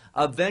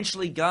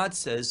 Eventually God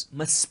says,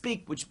 must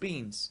speak, which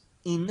means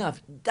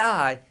enough,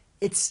 die,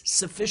 it's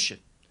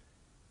sufficient.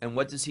 And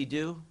what does He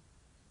do?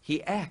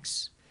 He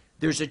acts.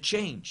 There's a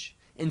change.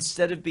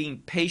 Instead of being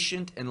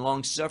patient and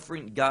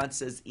long-suffering, God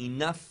says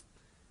enough,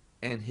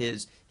 and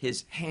His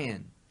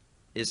hand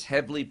is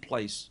heavily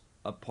placed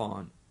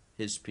upon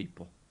His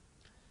people.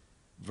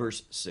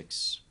 Verse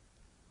 6.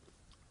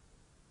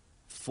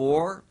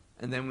 For,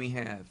 and then we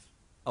have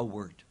a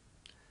word.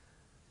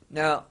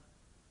 Now,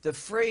 the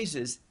phrase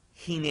is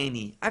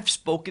hineni. I've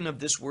spoken of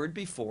this word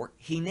before.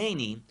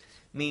 Hineni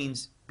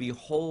means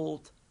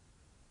behold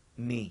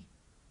me.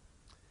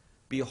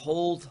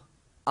 Behold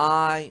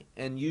I,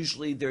 and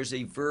usually there's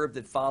a verb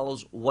that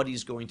follows what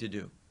He's going to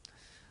do.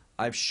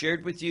 I've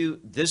shared with you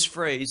this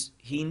phrase,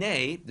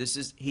 hine, this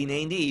is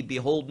hineni,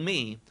 behold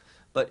me,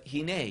 but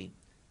hine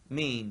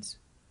means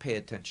pay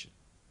attention.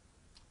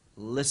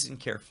 Listen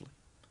carefully.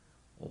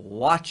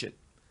 Watch it,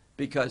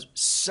 because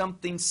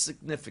something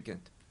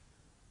significant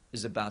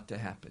is about to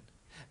happen.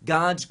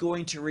 God's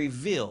going to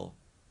reveal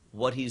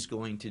what He's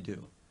going to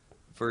do.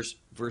 Verse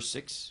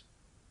 6.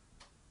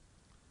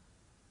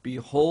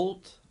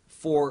 Behold,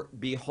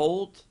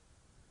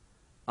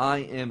 I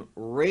am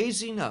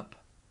raising up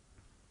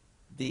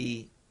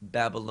the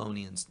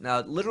Babylonians. Now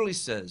it literally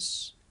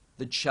says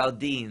the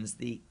Chaldeans,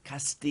 the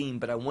Kasdim,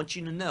 but I want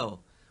you to know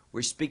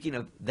we're speaking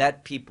of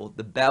that people,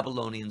 the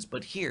Babylonians,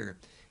 but here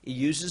it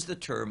uses the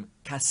term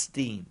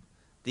Kasdim,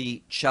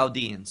 the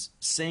Chaldeans,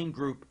 same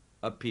group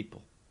of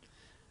people.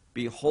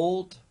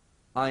 Behold,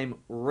 I'm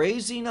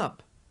raising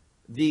up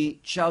the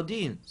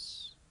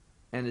Chaldeans.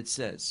 And it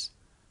says,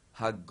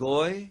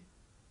 Hagoy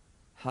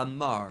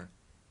Hamar,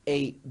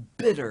 a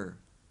bitter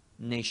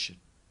nation.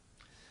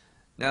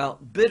 Now,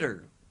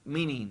 bitter,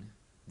 meaning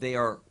they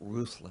are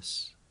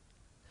ruthless.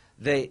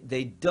 They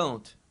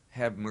don't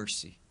have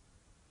mercy.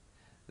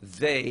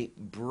 They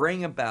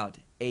bring about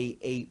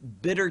a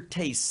bitter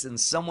taste in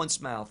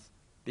someone's mouth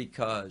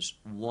because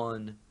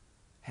one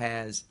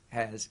has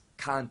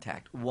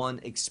contact, one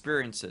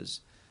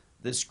experiences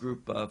this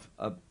group of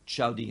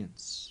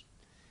Chaldeans.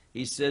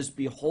 He says,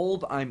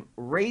 behold, I'm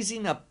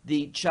raising up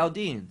the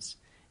Chaldeans,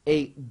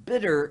 a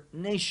bitter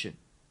nation,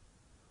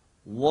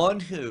 one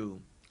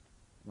who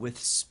with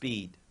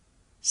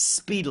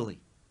speedily.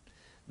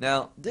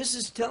 Now, this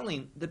is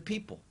telling the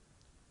people,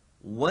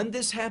 when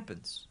this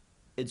happens,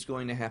 it's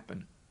going to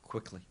happen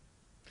quickly.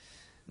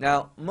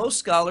 Now, most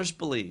scholars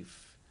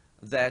believe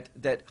that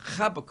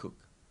Habakkuk,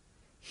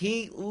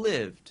 he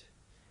lived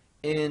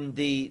in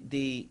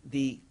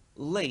the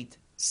late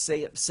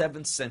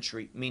 7th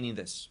century, meaning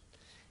this.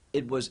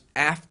 it was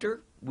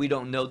after. We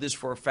don't know this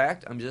for a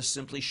fact. I'm just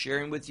simply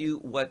sharing with you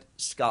what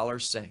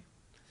scholars say.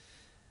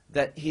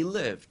 That he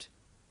lived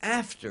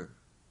after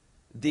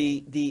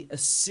the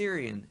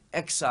Assyrian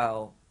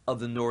exile of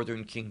the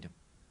northern kingdom.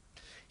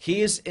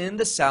 He is in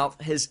the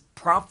south. His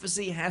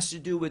prophecy has to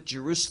do with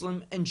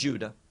Jerusalem and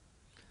Judah.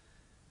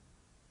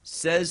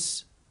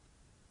 Says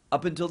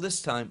up until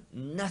this time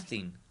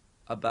nothing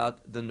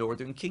about the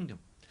northern kingdom.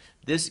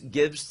 This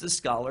gives the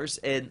scholars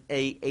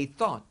a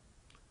thought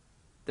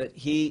that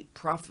he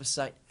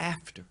prophesied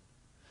after,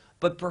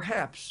 but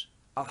perhaps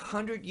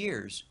 100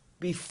 years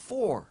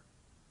before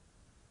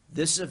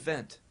this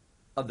event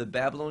of the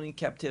Babylonian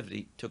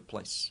captivity took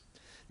place.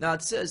 Now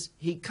it says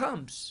he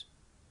comes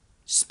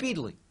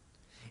speedily.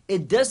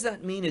 It does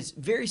not mean it's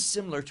very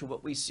similar to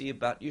what we see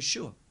about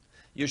Yeshua.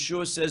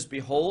 Yeshua says,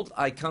 behold,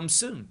 I come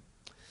soon.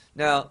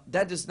 Now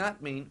that does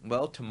not mean,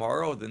 well,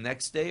 tomorrow or the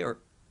next day, or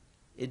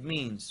it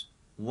means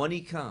when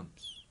he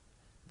comes,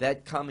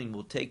 that coming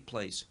will take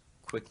place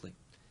quickly.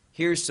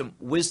 Here's some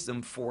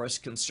wisdom for us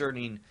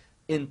concerning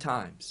end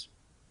times.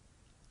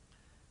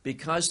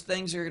 Because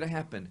things are going to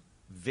happen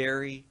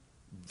very,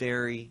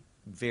 very,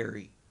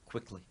 very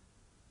quickly.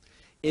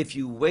 If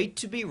you wait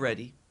to be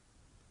ready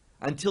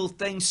until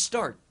things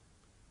start,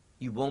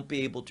 you won't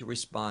be able to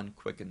respond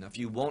quick enough.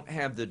 You won't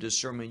have the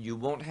discernment. You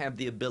won't have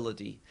the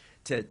ability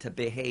to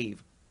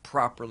behave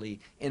properly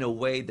in a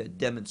way that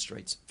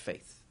demonstrates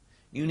faith.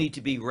 You need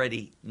to be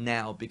ready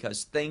now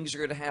because things are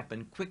going to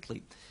happen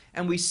quickly.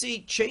 And we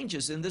see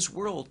changes in this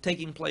world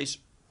taking place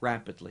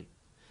rapidly.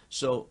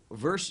 So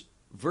verse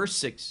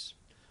 6,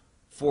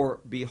 for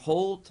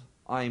behold,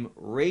 I'm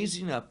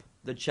raising up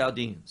the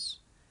Chaldeans,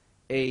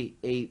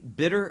 a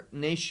bitter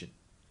nation.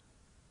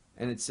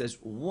 And it says,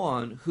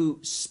 one who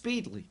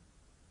speedily,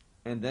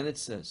 and then it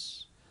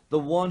says, the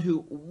one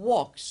who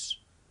walks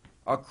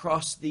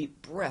across the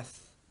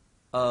breadth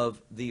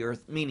of the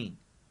earth, meaning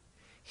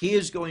he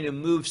is going to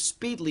move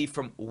speedily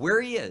from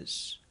where he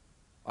is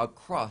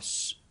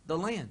across the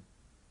land.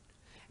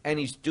 And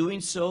he's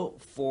doing so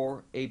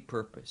for a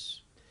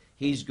purpose.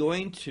 He's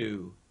going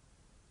to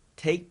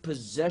take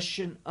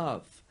possession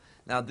of.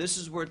 Now this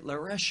is word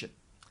lareshet.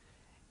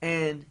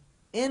 And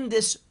in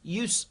this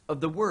use of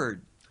the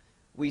word,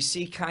 we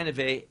see kind of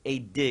a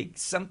dig,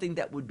 something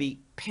that would be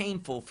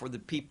painful for the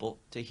people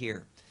to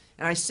hear.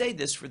 And I say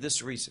this for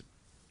this reason.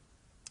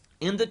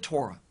 In the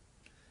Torah,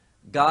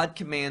 God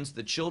commands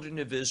the children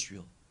of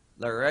Israel,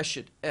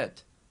 lareshet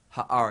et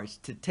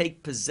haaretz, to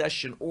take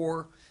possession,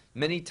 or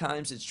many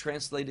times it's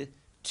translated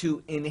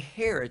to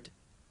inherit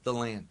the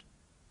land.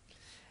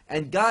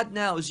 And God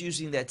now is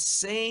using that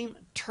same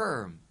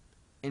term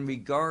in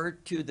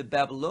regard to the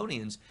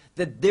Babylonians,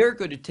 that they're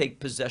going to take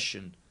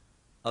possession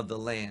of the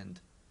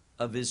land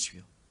of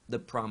Israel, the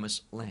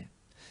promised land.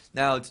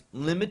 Now it's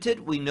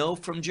limited, we know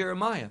from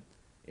Jeremiah.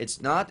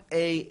 It's not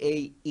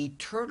a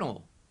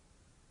eternal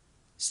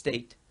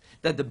state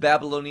that the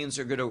Babylonians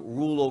are going to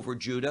rule over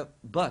Judah,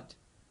 but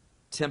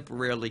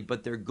temporarily,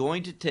 but they're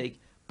going to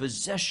take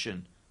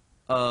possession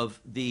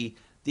of the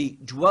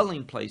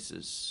dwelling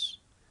places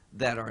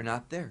that are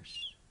not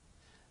theirs.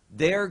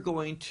 They're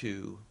going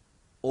to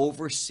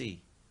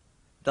oversee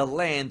the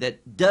land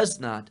that does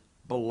not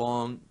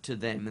belong to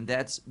them. And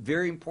that's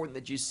very important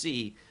that you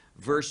see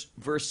verse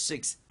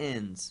 6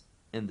 ends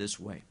in this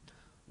way.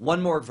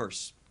 One more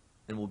verse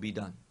and we'll be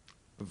done.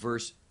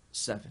 Verse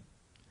 7.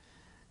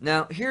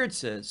 Now here it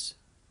says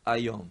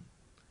ayom.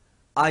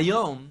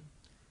 Ayom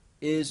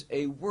is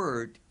a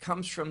word,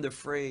 comes from the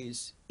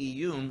phrase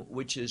iyum,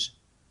 which is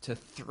to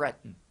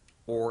threaten,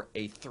 or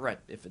a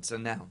threat if it's a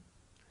noun.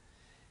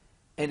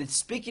 And it's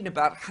speaking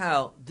about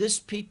how this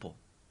people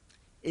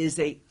is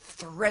a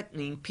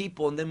threatening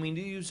people. And then we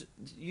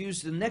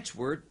use the next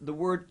word, the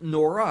word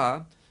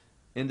norah.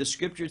 In the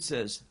scripture it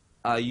says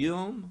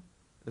ayum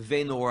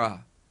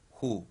venorah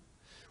hu,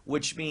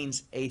 which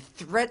means a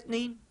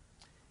threatening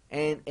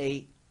and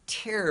a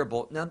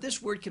terrible. Now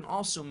this word can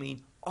also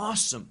mean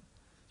awesome.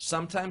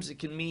 Sometimes it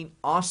can mean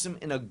awesome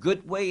in a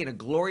good way, in a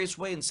glorious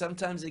way, and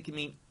sometimes it can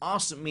mean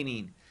awesome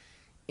meaning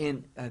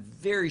in a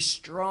very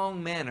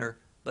strong manner,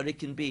 but it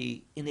can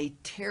be in a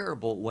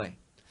terrible way.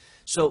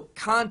 So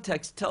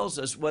context tells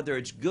us whether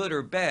it's good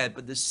or bad,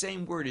 but the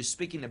same word is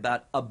speaking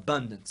about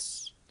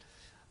abundance.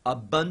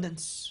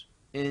 Abundance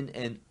in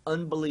an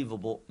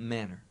unbelievable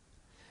manner.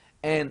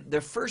 And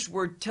the first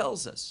word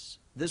tells us,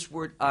 this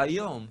word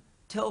ayom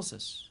tells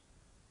us,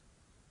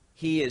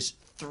 he is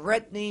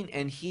threatening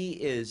and he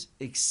is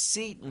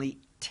exceedingly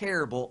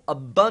terrible,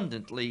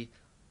 abundantly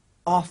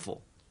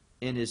awful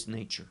in his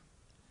nature.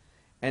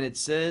 And it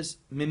says,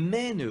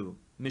 mimenu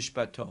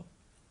mishpato.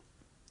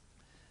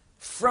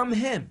 From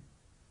him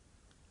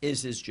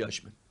is his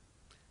judgment.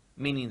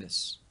 Meaning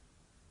this,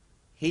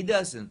 he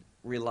doesn't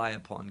rely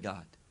upon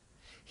God.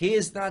 He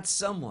is not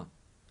someone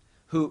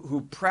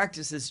who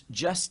practices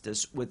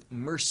justice with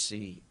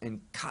mercy and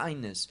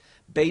kindness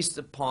based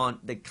upon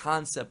the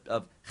concept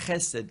of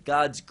chesed,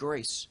 God's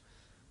grace.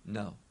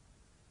 No.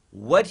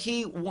 What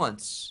he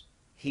wants,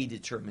 he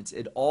determines.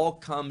 It all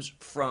comes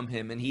from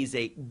him, and he's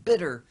a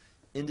bitter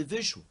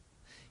individual.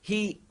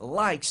 He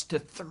likes to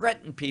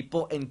threaten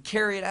people and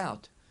carry it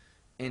out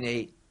in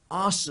a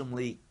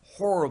awesomely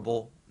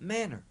horrible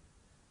manner.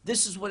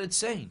 This is what it's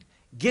saying.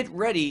 Get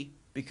ready,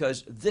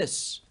 because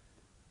this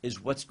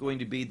is what's going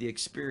to be the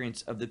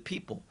experience of the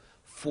people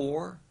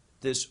for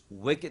this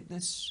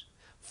wickedness,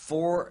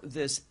 for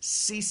this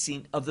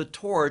ceasing of the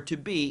Torah to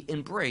be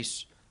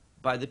embraced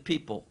by the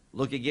people.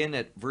 Look again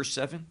at verse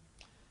 7.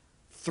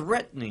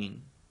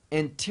 Threatening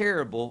and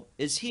terrible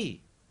is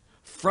he.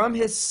 From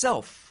his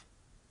self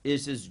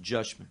is his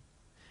judgment.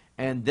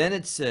 And then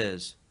it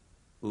says,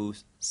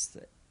 us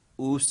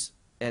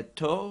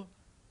eto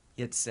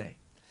yetse.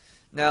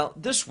 Now,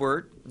 this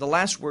word, the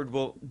last word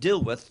we'll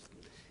deal with,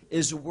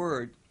 is a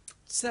word,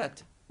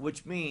 set,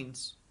 which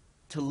means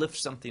to lift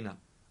something up.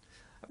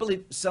 I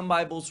believe some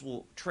Bibles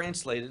will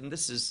translate it, and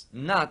this is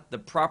not the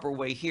proper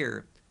way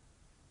here.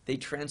 They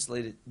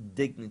translate it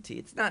dignity.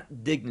 It's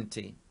not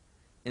dignity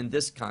in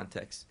this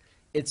context.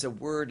 It's a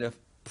word of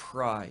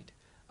pride,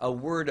 a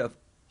word of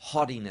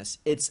haughtiness.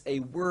 It's a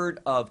word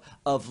of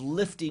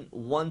lifting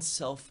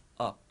oneself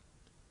up.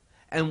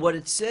 And what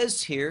it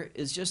says here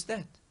is just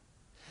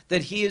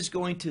that he is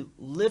going to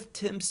lift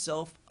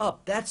himself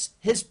up. That's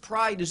his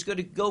pride is going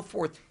to go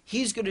forth.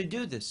 He's going to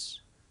do this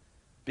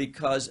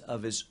because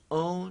of his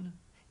own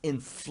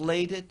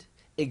inflated,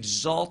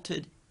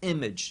 exalted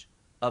image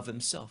of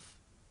himself.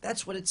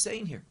 That's what it's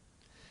saying here.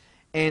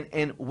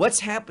 And what's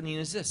happening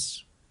is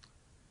this.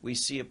 We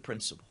see a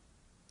principle.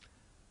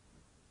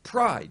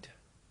 Pride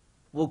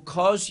will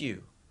cause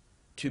you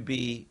to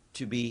be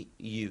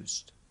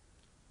used.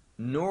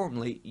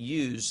 Normally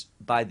used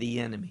by the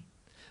enemy.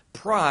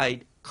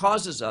 Pride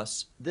causes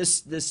us,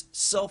 this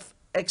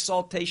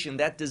self-exaltation,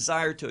 that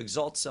desire to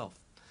exalt self,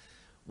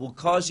 will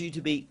cause you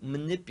to be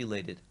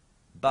manipulated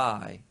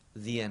by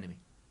the enemy.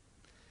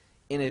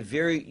 In a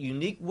very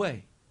unique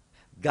way,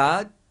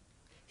 God,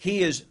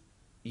 he is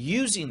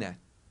using that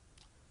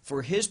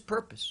for his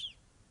purpose.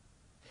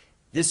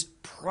 This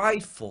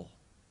prideful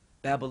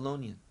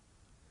Babylonian,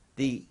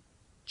 the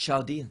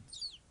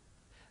Chaldeans,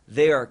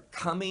 they are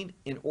coming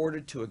in order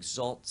to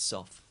exalt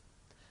self.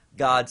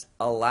 God's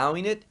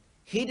allowing it.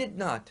 He did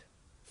not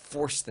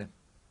force them.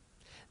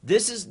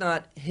 This is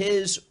not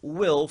his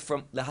will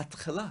from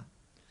Lahatchila.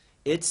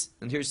 It's,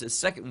 and here's the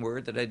second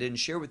word that I didn't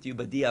share with you,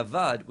 but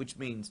diavad, which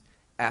means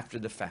after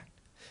the fact.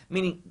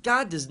 Meaning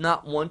God does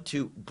not want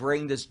to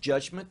bring this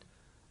judgment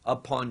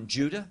upon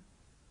Judah.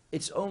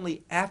 It's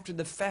only after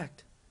the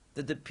fact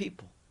that the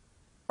people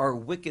are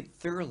wicked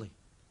thoroughly,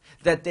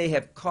 that they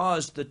have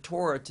caused the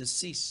Torah to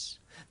cease,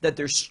 that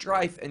there's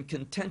strife and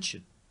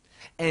contention,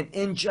 and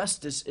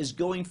injustice is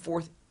going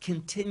forth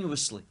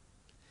continuously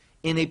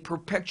in a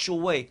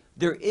perpetual way.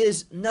 There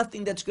is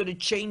nothing that's going to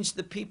change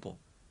the people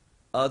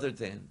other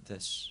than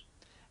this.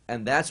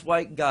 And that's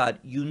why God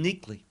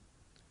uniquely,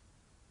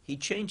 he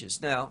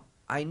changes. Now,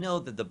 I know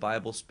that the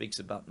Bible speaks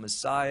about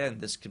Messiah,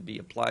 and this can be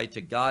applied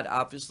to God.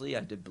 Obviously, I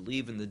did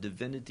believe in the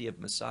divinity of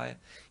Messiah.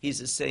 He's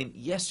the same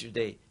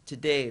yesterday,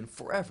 today, and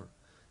forever.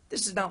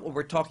 This is not what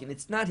we're talking.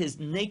 It's not his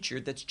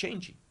nature that's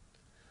changing,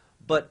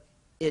 but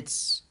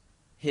it's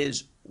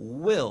his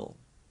will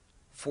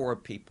for a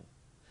people.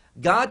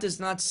 God does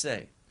not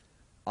say,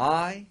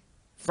 I,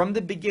 from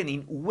the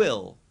beginning,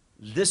 will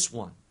this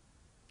one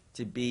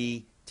to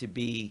be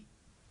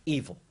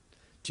evil,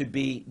 to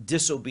be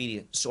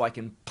disobedient, so I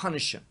can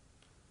punish him.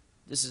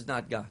 This is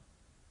not God.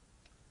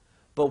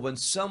 But when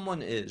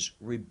someone is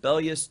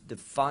rebellious,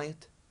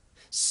 defiant,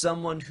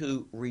 someone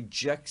who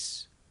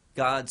rejects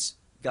God's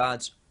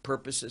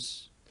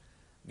purposes,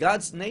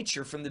 God's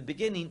nature from the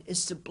beginning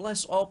is to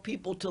bless all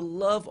people, to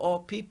love all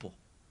people.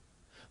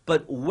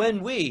 But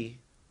when we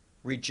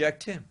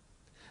reject him,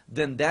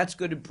 then that's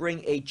going to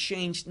bring a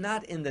change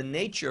not in the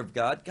nature of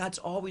God. God's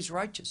always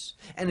righteous.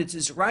 And it's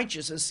his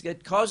righteousness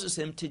that causes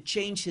him to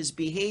change his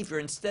behavior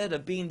instead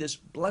of being this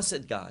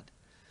blessed God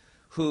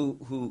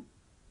who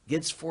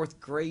gets forth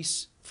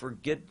grace,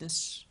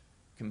 forgiveness,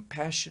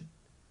 compassion.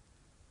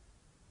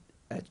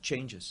 That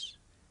changes.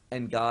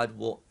 And God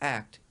will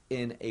act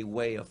in a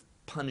way of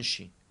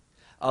punishing,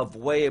 of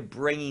way of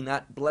bringing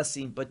not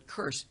blessing but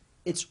curse.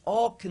 It's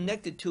all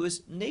connected to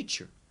his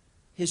nature,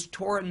 his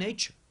Torah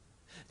nature.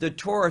 The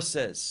Torah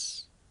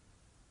says,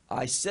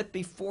 I set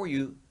before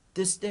you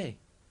this day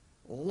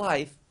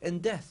life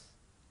and death,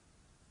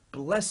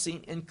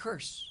 blessing and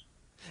curse.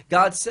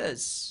 God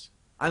says,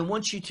 I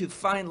want you to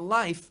find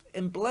life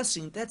and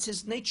blessing. That's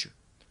his nature.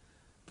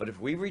 But if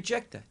we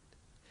reject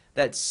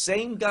that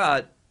same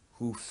God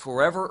who's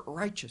forever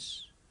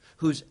righteous,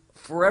 who's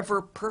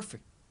forever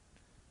perfect,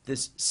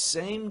 this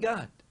same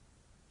God,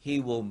 he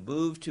will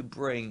move to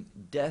bring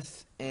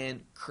death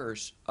and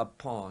curse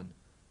upon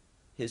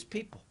his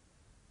people.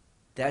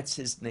 That's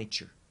his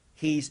nature.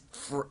 He's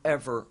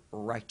forever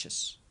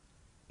righteous.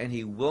 And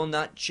he will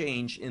not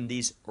change in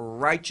these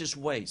righteous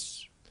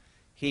ways.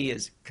 He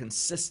is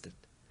consistent.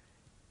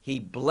 He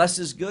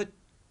blesses good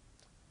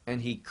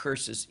and he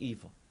curses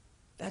evil.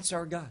 That's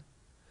our God.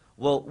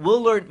 Well,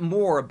 we'll learn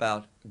more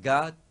about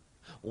God,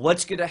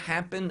 what's going to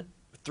happen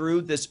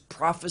through this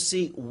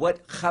prophecy,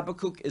 what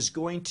Habakkuk is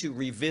going to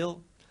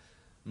reveal.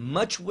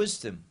 much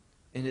wisdom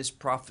in his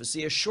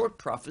prophecy, a short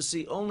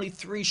prophecy, only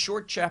 3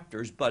 short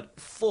chapters, but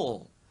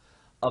full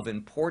of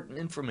important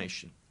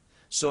information.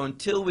 So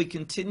until we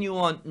continue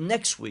on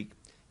next week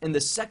in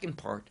the second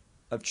part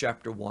of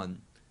chapter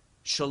 1,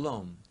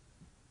 Shalom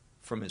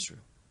from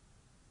Israel.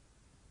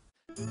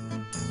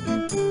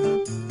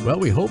 Well,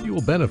 we hope you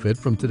will benefit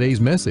from today's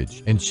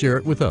message and share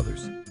it with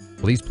others.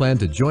 Please plan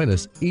to join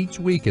us each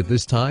week at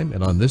this time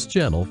and on this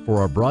channel for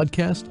our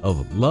broadcast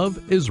of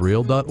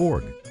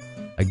loveisrael.org.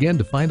 Again,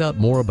 to find out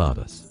more about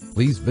us,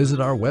 please visit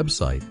our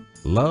website,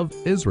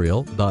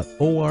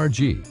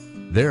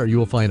 loveisrael.org. There you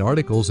will find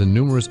articles and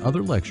numerous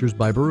other lectures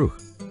by Baruch.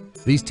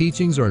 These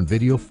teachings are in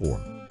video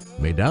form.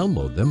 You may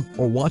download them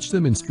or watch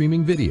them in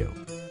streaming video.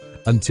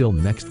 Until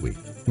next week,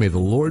 may the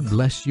Lord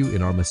bless you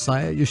in our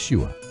Messiah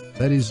Yeshua,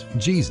 that is,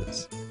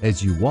 Jesus,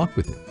 as you walk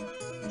with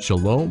Him.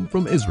 Shalom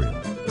from Israel.